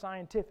deemed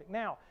scientific.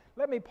 Now,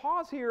 let me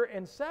pause here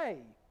and say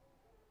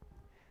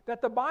that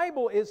the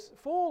Bible is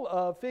full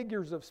of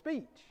figures of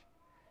speech.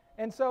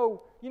 And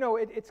so,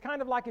 it's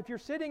kind of like if you're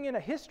sitting in a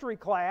history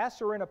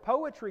class or in a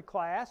poetry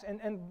class,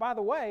 and by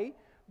the way,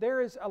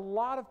 there is a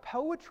lot of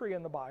poetry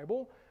in the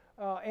Bible,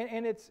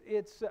 and it's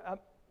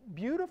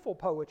beautiful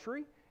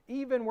poetry,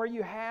 even where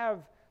you have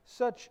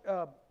such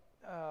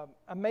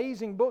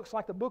amazing books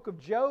like the book of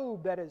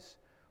Job that is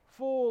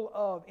full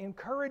of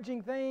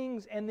encouraging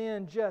things and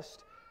then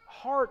just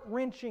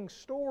heart-wrenching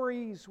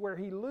stories where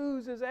he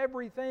loses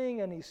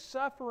everything and he's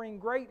suffering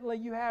greatly.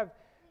 You have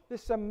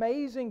this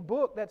amazing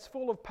book that's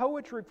full of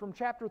poetry from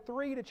chapter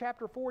 3 to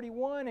chapter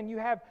 41, and you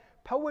have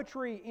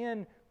poetry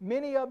in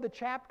many of the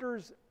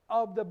chapters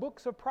of the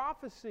books of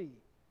prophecy.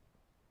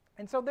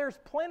 And so there's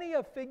plenty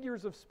of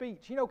figures of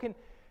speech.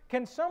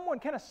 Can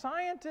a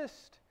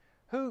scientist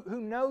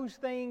who knows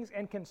things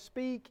and can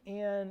speak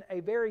in a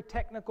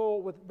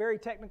with very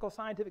technical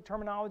scientific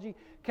terminology,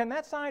 can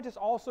that scientist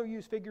also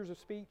use figures of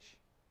speech?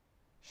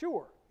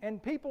 Sure.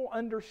 And people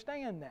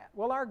understand that.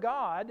 Well, our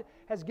God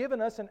has given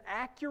us an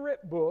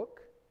accurate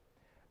book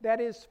that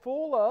is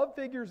full of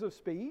figures of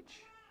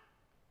speech,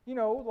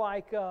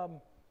 like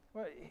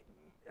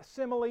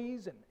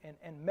similes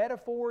and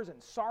metaphors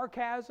and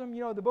sarcasm.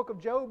 The book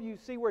of Job, you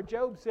see where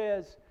Job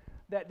says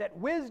that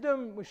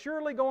wisdom was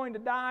surely going to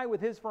die with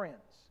his friends.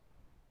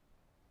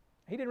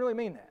 He didn't really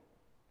mean that.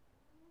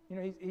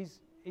 He's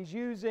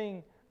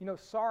using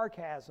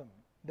sarcasm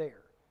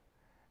there.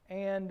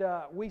 And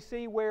we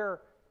see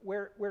where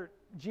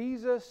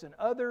Jesus and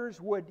others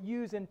would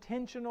use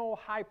intentional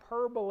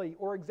hyperbole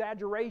or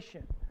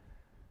exaggeration.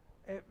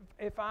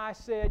 If I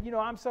said,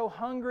 I'm so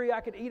hungry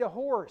I could eat a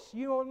horse.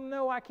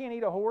 No, I can't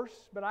eat a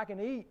horse, but I can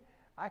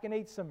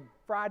eat some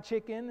fried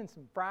chicken and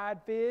some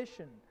fried fish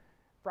and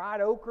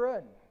fried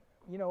okra.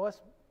 And,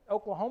 us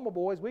Oklahoma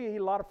boys, we eat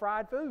a lot of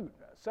fried food.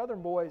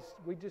 Southern boys,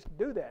 we just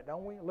do that,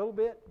 don't we? A little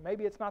bit.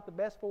 Maybe it's not the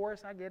best for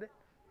us, I get it.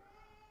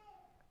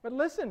 But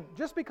listen,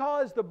 just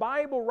because the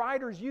Bible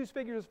writers use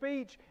figures of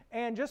speech,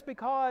 and just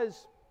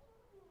because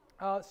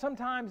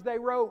sometimes they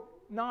wrote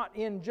not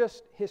in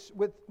just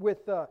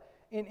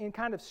in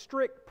kind of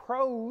strict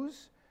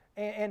prose,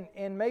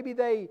 and maybe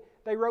they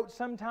wrote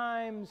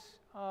sometimes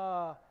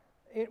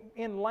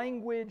in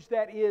language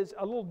that is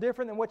a little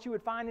different than what you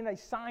would find in a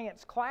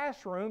science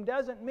classroom,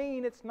 doesn't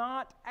mean it's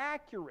not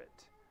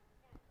accurate.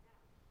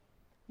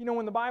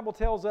 When the Bible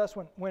tells us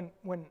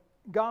when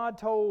God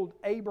told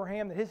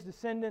Abraham that his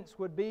descendants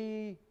would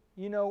be,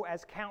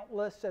 as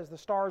countless as the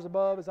stars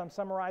above, as I'm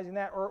summarizing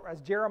that, or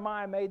as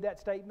Jeremiah made that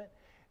statement,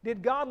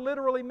 did God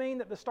literally mean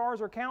that the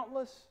stars are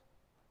countless?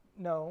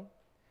 No.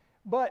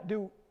 But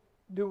do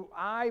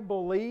I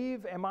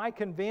believe, am I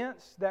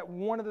convinced that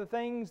one of the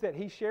things that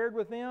he shared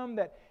with them,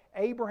 that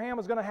Abraham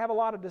was going to have a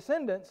lot of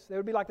descendants, they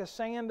would be like the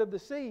sand of the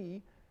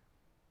sea,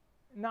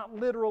 not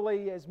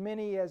literally as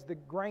many as the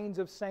grains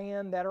of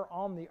sand that are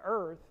on the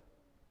earth,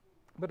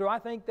 but do I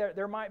think that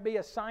there might be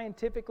a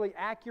scientifically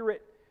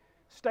accurate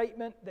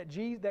statement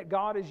that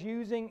God is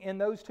using in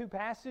those two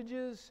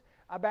passages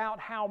about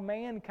how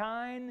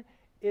mankind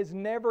is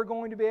never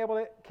going to be able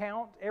to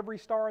count every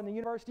star in the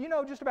universe? Do you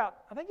know, just about,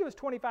 I think it was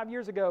 25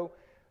 years ago,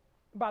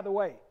 by the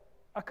way,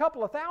 a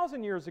couple of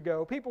thousand years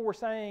ago, people were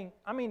saying,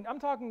 I'm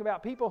talking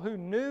about people who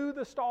knew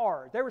the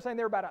stars. They were saying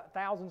there were about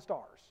 1,000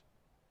 stars.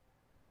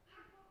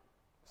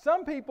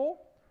 Some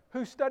people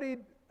who studied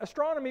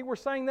astronomy were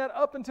saying that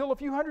up until a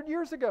few hundred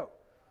years ago.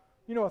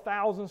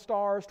 1,000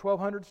 stars,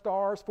 1,200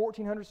 stars,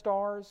 1,400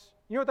 stars.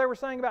 You know what they were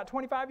saying about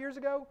 25 years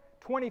ago?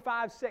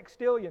 25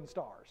 sextillion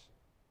stars.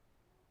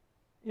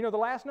 The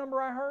last number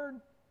I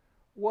heard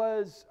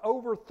was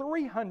over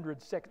 300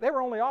 They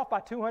were only off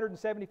by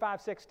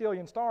 275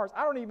 sextillion stars.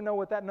 I don't even know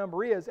what that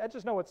number is. I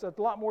just know it's a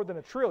lot more than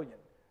a trillion.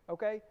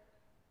 Okay?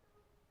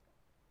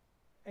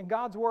 And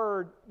God's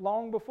Word,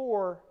 long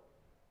before,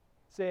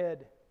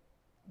 said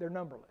they're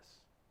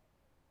numberless.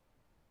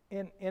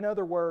 In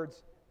other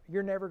words,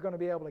 you're never going to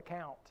be able to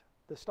count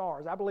the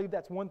stars. I believe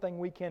that's one thing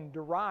we can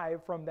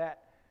derive from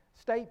that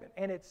statement.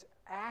 And it's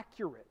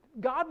accurate.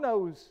 God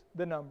knows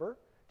the number,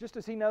 just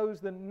as He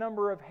knows the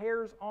number of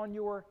hairs on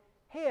your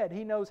head.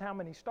 He knows how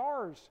many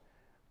stars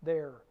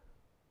there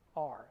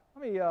are.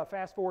 Let me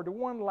fast forward to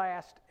one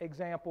last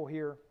example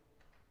here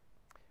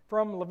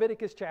from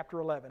Leviticus chapter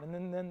 11,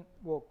 and then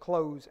we'll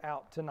close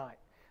out tonight.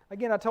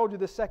 Again, I told you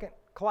this second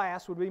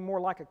class would be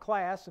more like a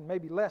class and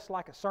maybe less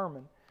like a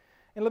sermon.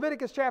 In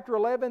Leviticus chapter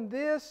 11,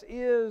 this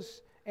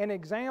is an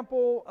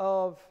example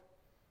of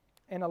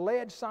an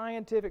alleged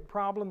scientific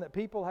problem that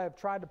people have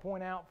tried to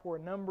point out for a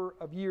number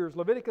of years.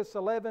 Leviticus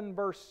 11,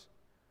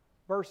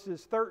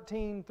 verses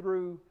 13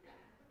 through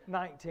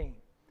 19.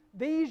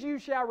 These you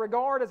shall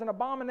regard as an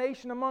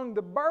abomination among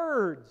the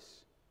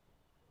birds.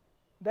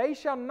 They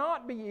shall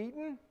not be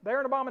eaten.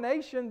 They're an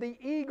abomination. The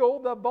eagle,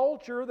 the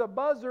vulture, the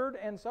buzzard,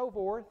 and so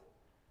forth.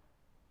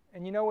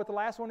 And you know what the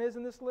last one is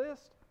in this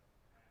list?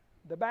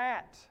 The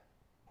bat.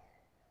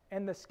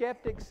 And the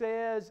skeptic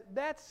says,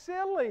 that's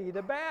silly.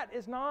 The bat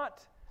is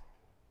not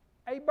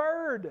a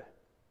bird.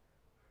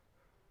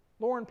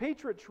 Loren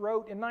Petrich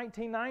wrote in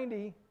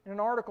 1990 in an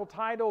article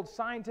titled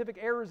Scientific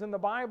Errors in the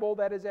Bible,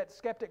 that is at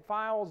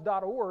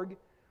skepticfiles.org,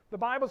 the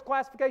Bible's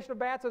classification of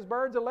bats as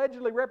birds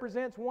allegedly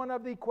represents one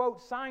of the,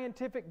 quote,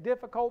 scientific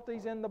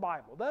difficulties in the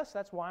Bible. Thus,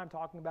 that's why I'm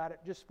talking about it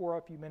just for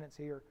a few minutes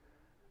here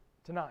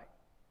tonight.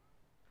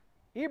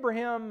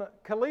 Ibrahim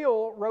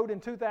Khalil wrote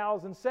in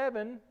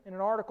 2007 in an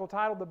article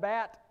titled The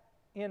Bat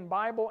in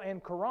Bible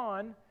and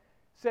Quran,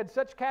 said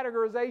such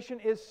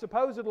categorization is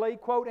supposedly,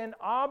 quote, an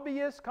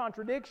obvious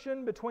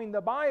contradiction between the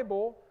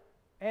Bible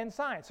and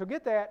science. So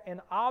get that,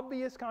 an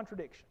obvious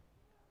contradiction.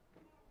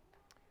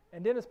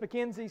 And Dennis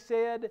McKenzie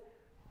said,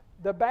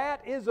 the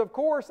bat is, of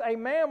course, a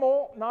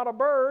mammal, not a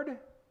bird.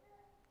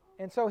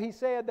 And so he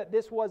said that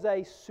this was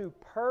a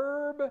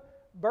superb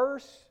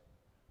verse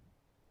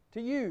to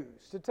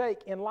use, to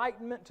take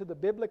enlightenment to the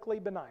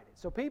biblically benighted.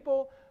 So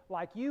people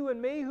like you and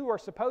me who are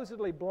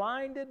supposedly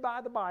blinded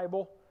by the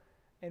Bible,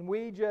 and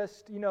we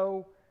just,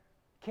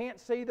 can't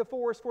see the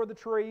forest for the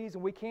trees,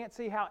 and we can't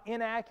see how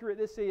inaccurate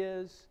this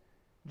is,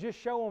 just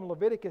show them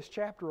Leviticus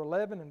chapter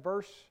 11 and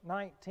verse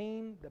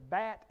 19. The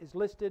bat is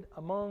listed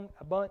among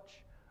a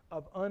bunch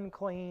of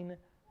unclean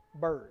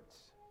birds.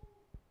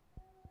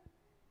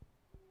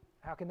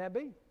 How can that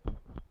be?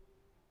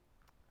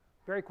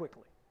 Very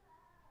quickly.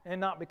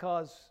 And not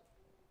because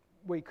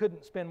we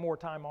couldn't spend more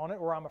time on it,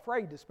 or I'm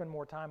afraid to spend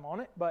more time on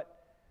it,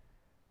 but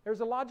there's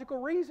a logical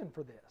reason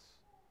for this.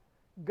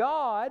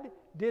 God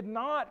did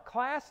not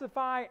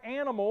classify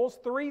animals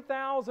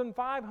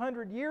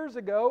 3,500 years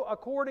ago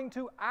according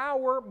to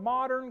our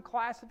modern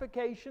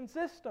classification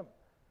system.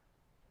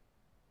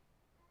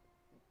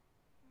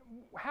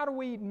 How do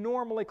we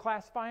normally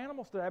classify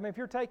animals today? I mean, if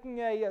you're taking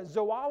a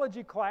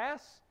zoology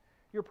class,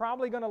 you're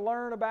probably going to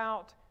learn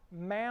about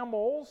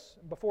mammals.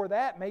 Before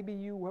that, maybe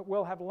you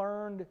will have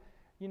learned,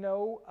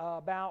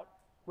 about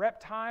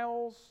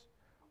reptiles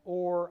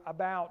or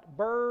about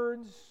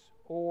birds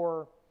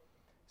or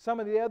some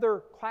of the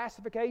other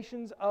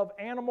classifications of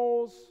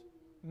animals,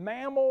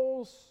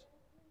 mammals.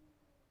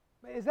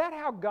 Is that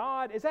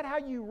how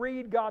you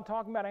read God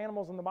talking about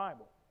animals in the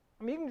Bible?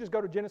 I mean, you can just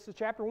go to Genesis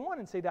chapter 1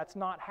 and see that's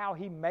not how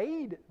He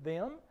made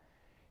them.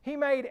 He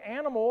made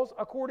animals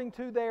according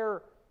to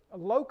their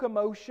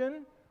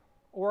locomotion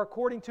or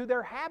according to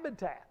their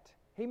habitat.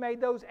 He made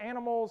those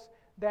animals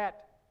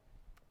that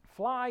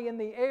fly in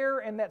the air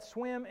and that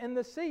swim in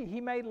the sea. He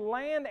made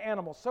land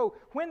animals. So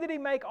when did He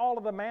make all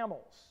of the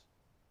mammals?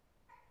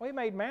 Well, He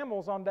made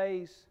mammals on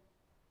days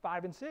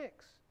 5 and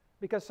 6.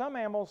 Because some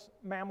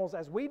mammals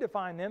as we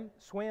define them,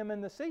 swim in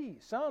the sea.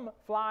 Some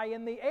fly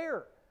in the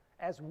air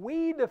as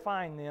we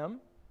define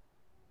them,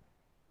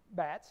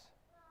 bats.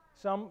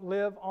 Some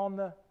live on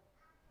the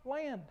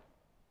land.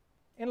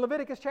 In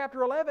Leviticus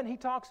chapter 11, He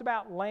talks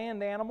about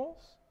land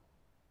animals.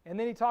 And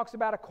then He talks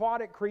about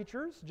aquatic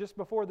creatures, just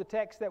before the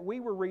text that we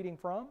were reading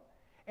from.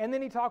 And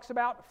then He talks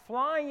about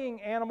flying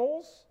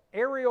animals,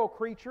 aerial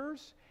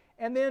creatures,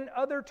 and then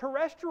other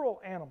terrestrial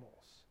animals.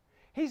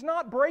 He's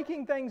not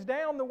breaking things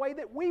down the way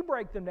that we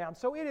break them down.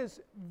 So it is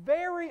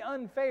very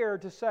unfair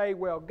to say,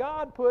 well,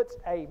 God puts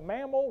a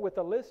mammal with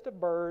a list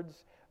of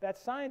birds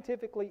that's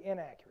scientifically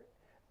inaccurate.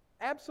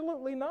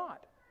 Absolutely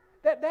not.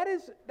 That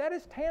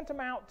is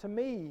tantamount to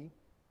me,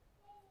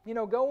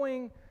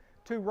 going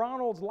to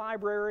Ronald's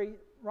library.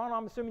 Ronald,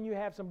 I'm assuming you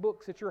have some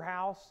books at your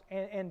house,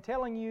 and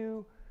telling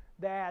you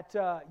that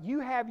you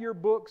have your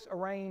books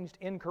arranged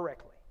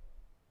incorrectly.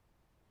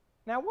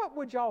 Now, what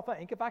would y'all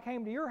think if I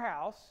came to your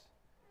house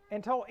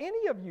and told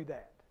any of you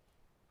that?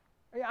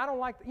 I don't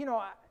like,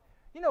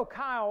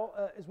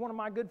 Kyle is one of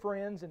my good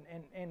friends,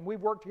 and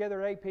we've worked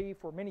together at AP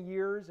for many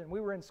years, and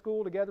we were in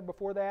school together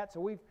before that, so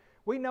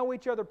we know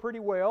each other pretty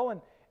well.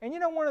 And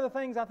one of the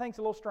things I think is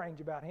a little strange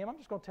about him, I'm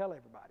just going to tell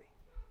everybody,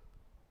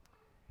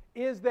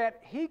 is that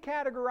he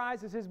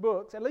categorizes his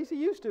books, at least he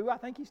used to, I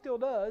think he still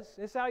does.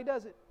 This is how he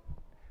does it.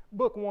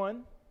 Book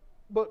 1,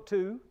 book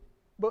 2,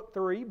 book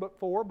 3, book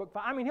 4, book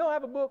 5. I mean, he'll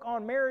have a book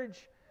on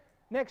marriage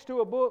next to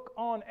a book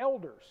on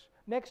elders,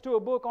 next to a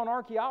book on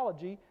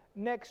archaeology,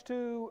 next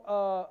to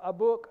a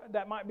book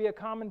that might be a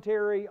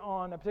commentary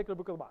on a particular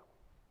book of the Bible.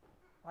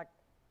 Like,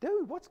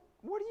 dude,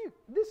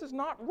 this is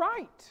not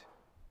right.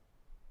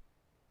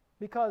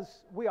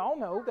 Because we all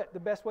know that the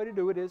best way to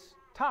do it is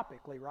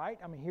topically, right?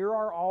 I mean, here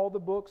are all the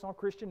books on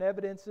Christian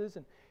evidences,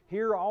 and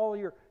here are all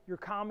your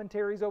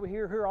commentaries over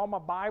here. Here are all my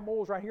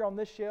Bibles right here on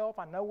this shelf.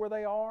 I know where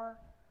they are.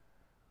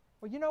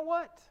 Well, you know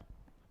what?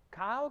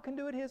 Kyle can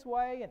do it his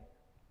way, and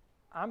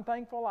I'm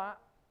thankful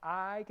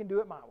I can do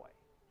it my way.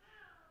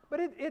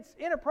 But it's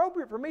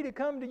inappropriate for me to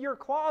come to your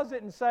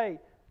closet and say,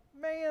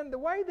 man, the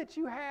way that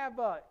you have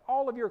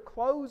all of your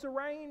clothes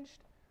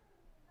arranged,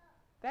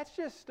 that's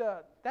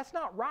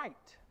not right.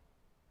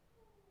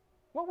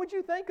 What would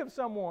you think of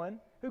someone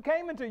who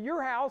came into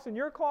your house and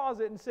your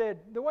closet and said,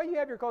 the way you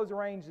have your clothes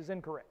arranged is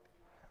incorrect?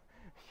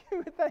 You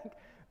would think,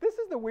 this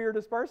is the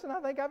weirdest person I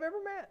think I've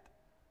ever met.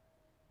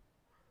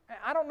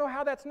 I don't know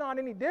how that's not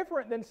any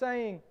different than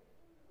saying,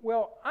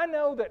 well, I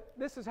know that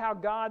this is how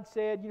God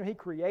said, He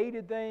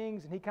created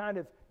things and He kind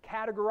of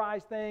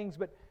categorized things,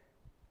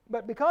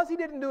 but because He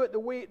didn't do it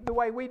the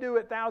way we do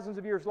it thousands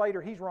of years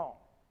later, He's wrong.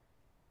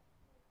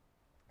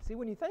 See,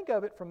 when you think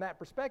of it from that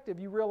perspective,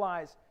 you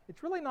realize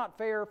it's really not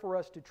fair for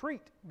us to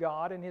treat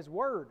God and His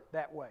Word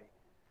that way.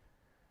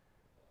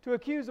 To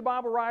accuse the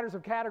Bible writers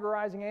of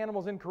categorizing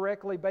animals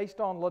incorrectly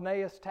based on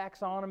Linnaeus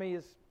taxonomy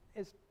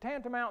is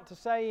tantamount to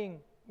saying,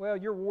 well,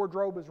 your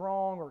wardrobe is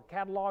wrong or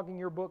cataloging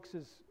your books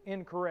is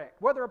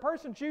incorrect. Whether a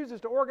person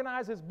chooses to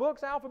organize his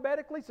books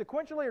alphabetically,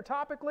 sequentially, or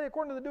topically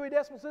according to the Dewey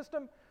Decimal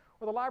System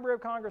or the Library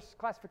of Congress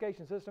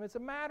classification system, it's a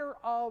matter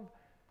of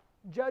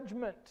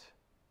judgment.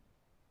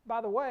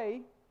 By the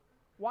way,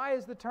 why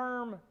is the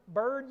term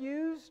bird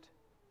used?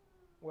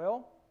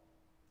 Well,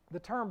 the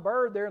term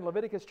bird there in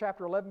Leviticus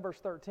chapter 11, verse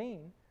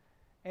 13,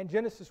 and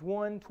Genesis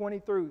 1, 20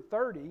 through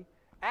 30,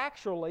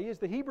 actually is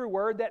the Hebrew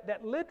word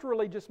that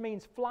literally just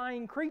means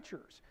flying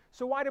creatures.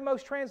 So why do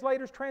most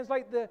translators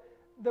translate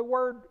the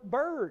word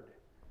bird?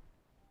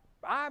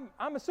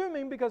 I'm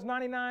assuming because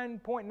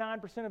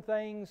 99.9% of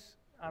things,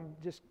 I'm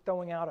just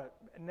throwing out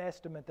an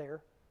estimate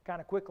there kind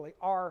of quickly,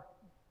 are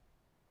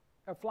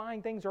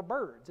flying things are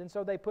birds, and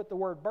so they put the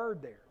word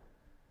bird there.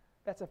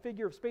 That's a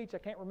figure of speech. I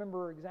can't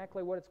remember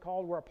exactly what it's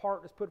called, where a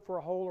part is put for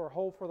a hole or a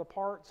hole for the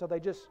part, so they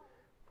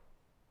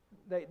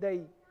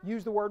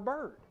use the word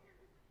bird.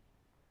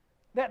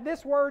 That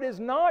this word is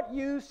not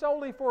used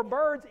solely for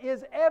birds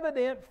is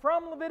evident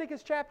from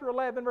Leviticus chapter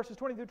 11, verses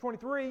 20 through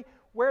 23,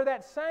 where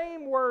that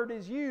same word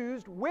is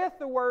used with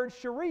the word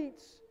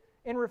charits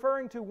in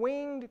referring to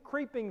winged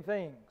creeping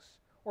things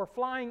or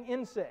flying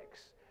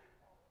insects.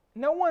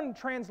 No one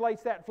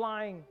translates that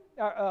flying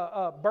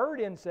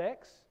bird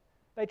insects.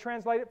 They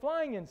translate it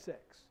flying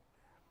insects.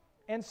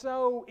 And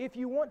so if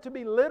you want to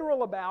be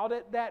literal about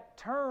it, that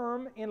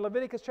term in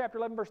Leviticus chapter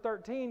 11 verse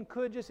 13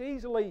 could just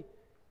easily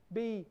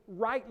be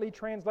rightly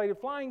translated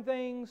flying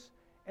things,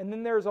 and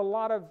then there's a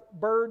lot of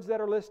birds that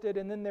are listed,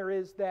 and then there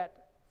is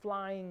that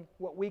flying,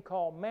 what we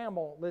call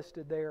mammal,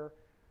 listed there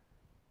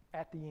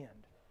at the end.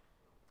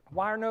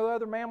 Why are no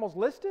other mammals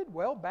listed?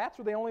 Well, bats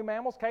are the only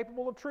mammals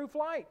capable of true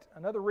flight.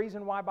 Another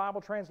reason why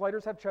Bible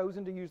translators have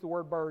chosen to use the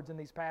word birds in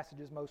these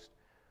passages most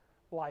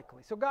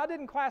likely. So God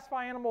didn't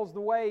classify animals the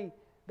way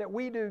that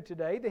we do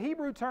today. The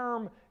Hebrew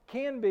term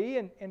can be,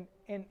 and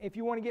if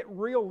you want to get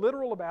real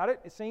literal about it,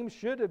 it seems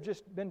should have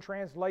just been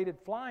translated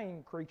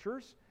flying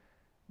creatures.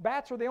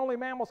 Bats are the only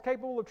mammals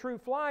capable of true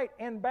flight,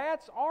 and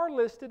bats are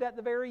listed at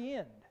the very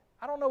end.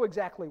 I don't know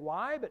exactly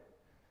why, but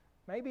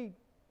maybe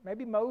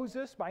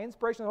Moses, by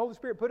inspiration of the Holy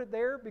Spirit, put it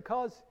there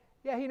because,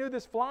 he knew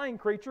this flying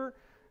creature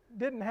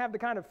didn't have the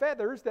kind of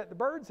feathers that the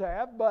birds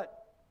have,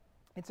 but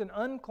it's an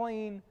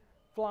unclean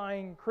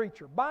flying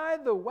creature. By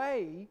the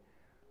way,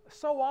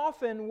 so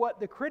often what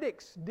the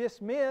critics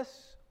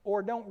dismiss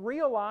or don't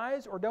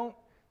realize or don't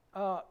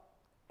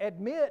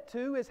admit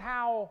to is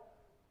how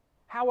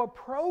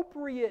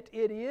appropriate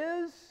it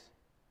is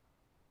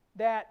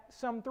that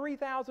some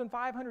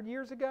 3,500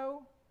 years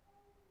ago,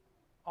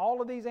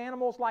 all of these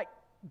animals, like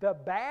the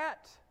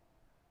bat,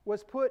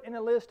 was put in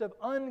a list of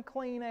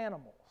unclean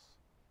animals.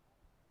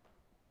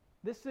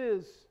 This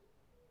is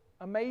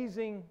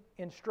amazing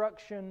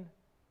instruction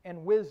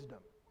and wisdom.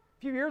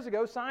 A few years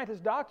ago, scientists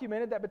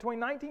documented that between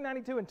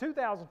 1992 and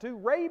 2002,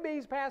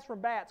 rabies passed from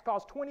bats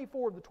caused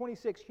 24 of the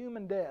 26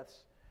 human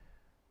deaths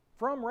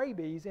from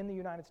rabies in the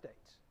United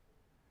States.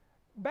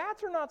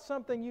 Bats are not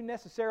something you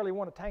necessarily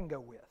want to tango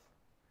with.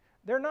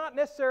 They're not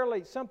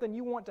necessarily something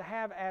you want to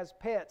have as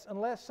pets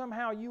unless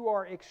somehow you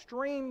are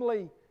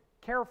extremely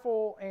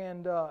careful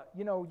and,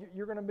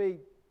 you're going to be,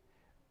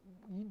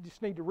 you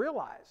just need to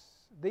realize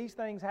these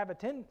things have a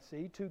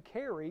tendency to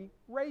carry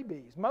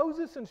rabies.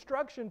 Moses'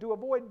 instruction to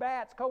avoid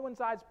bats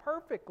coincides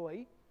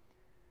perfectly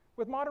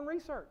with modern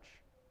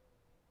research.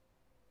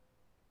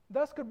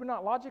 Thus, could we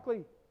not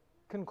logically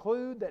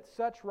conclude that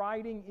such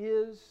writing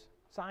is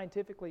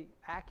scientifically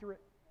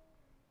accurate?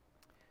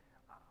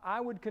 I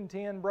would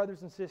contend,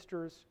 brothers and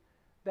sisters,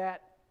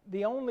 that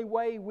the only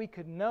way we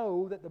could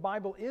know that the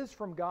Bible is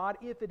from God,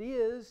 if it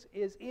is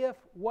if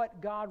what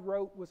God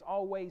wrote was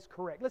always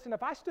correct. Listen,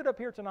 if I stood up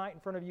here tonight in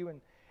front of you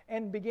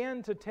and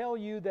began to tell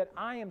you that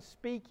I am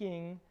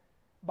speaking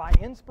by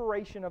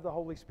inspiration of the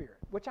Holy Spirit,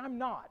 which I'm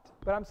not,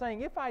 but I'm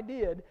saying if I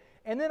did,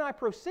 and then I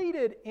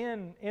proceeded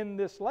in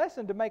this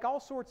lesson to make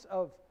all sorts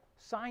of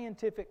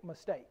scientific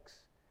mistakes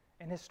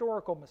and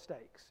historical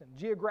mistakes and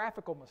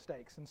geographical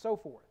mistakes and so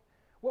forth,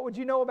 what would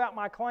you know about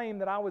my claim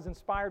that I was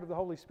inspired of the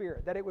Holy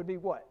Spirit? That it would be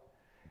what?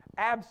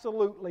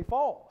 Absolutely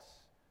false.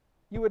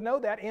 You would know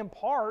that in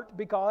part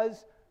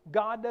because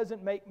God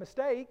doesn't make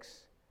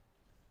mistakes,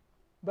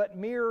 but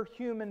mere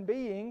human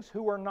beings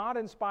who are not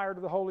inspired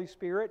of the Holy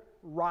Spirit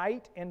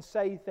write and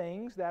say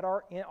things that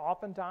are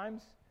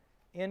oftentimes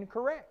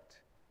incorrect.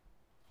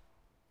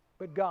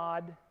 But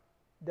God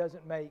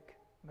doesn't make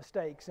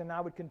mistakes. And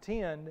I would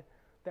contend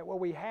that what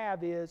we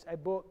have is a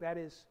book that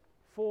is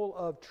full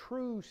of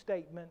true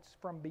statements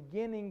from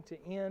beginning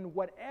to end,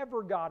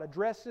 whatever God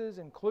addresses,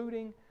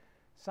 including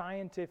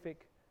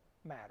scientific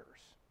matters.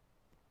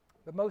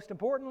 But most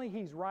importantly,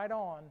 He's right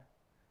on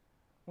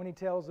when He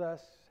tells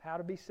us how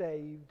to be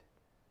saved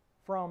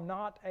from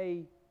not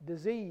a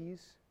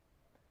disease,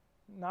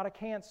 not a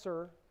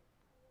cancer,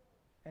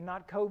 and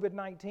not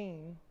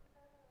COVID-19,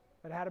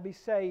 but how to be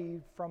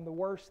saved from the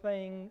worst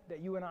thing that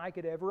you and I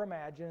could ever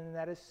imagine, and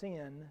that is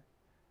sin,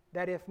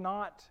 that if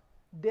not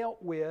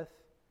dealt with,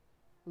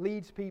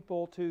 leads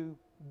people to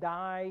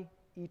die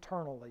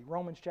eternally.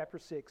 Romans chapter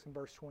 6 and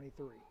verse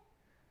 23.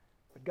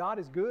 But God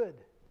is good.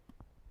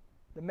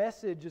 The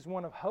message is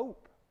one of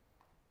hope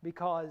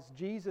because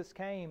Jesus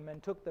came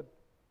and took the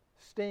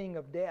sting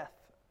of death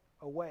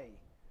away.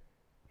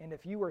 And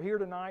if you are here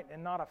tonight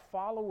and not a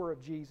follower of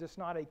Jesus,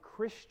 not a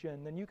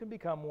Christian, then you can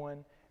become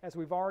one, as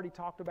we've already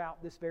talked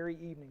about this very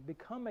evening.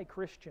 Become a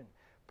Christian.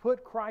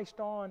 Put Christ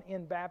on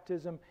in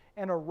baptism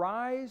and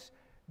arise,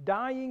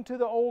 dying to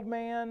the old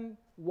man,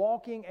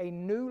 walking a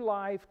new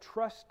life,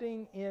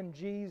 trusting in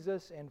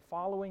Jesus and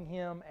following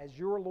Him as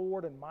your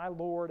Lord and my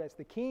Lord, as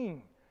the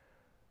King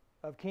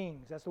of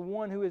kings, as the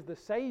one who is the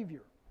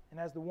Savior, and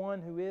as the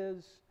one who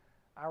is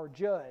our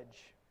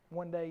judge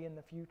one day in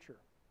the future,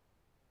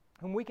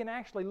 whom we can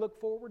actually look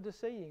forward to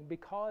seeing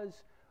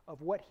because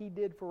of what He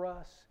did for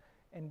us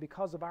and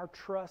because of our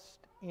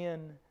trust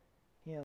in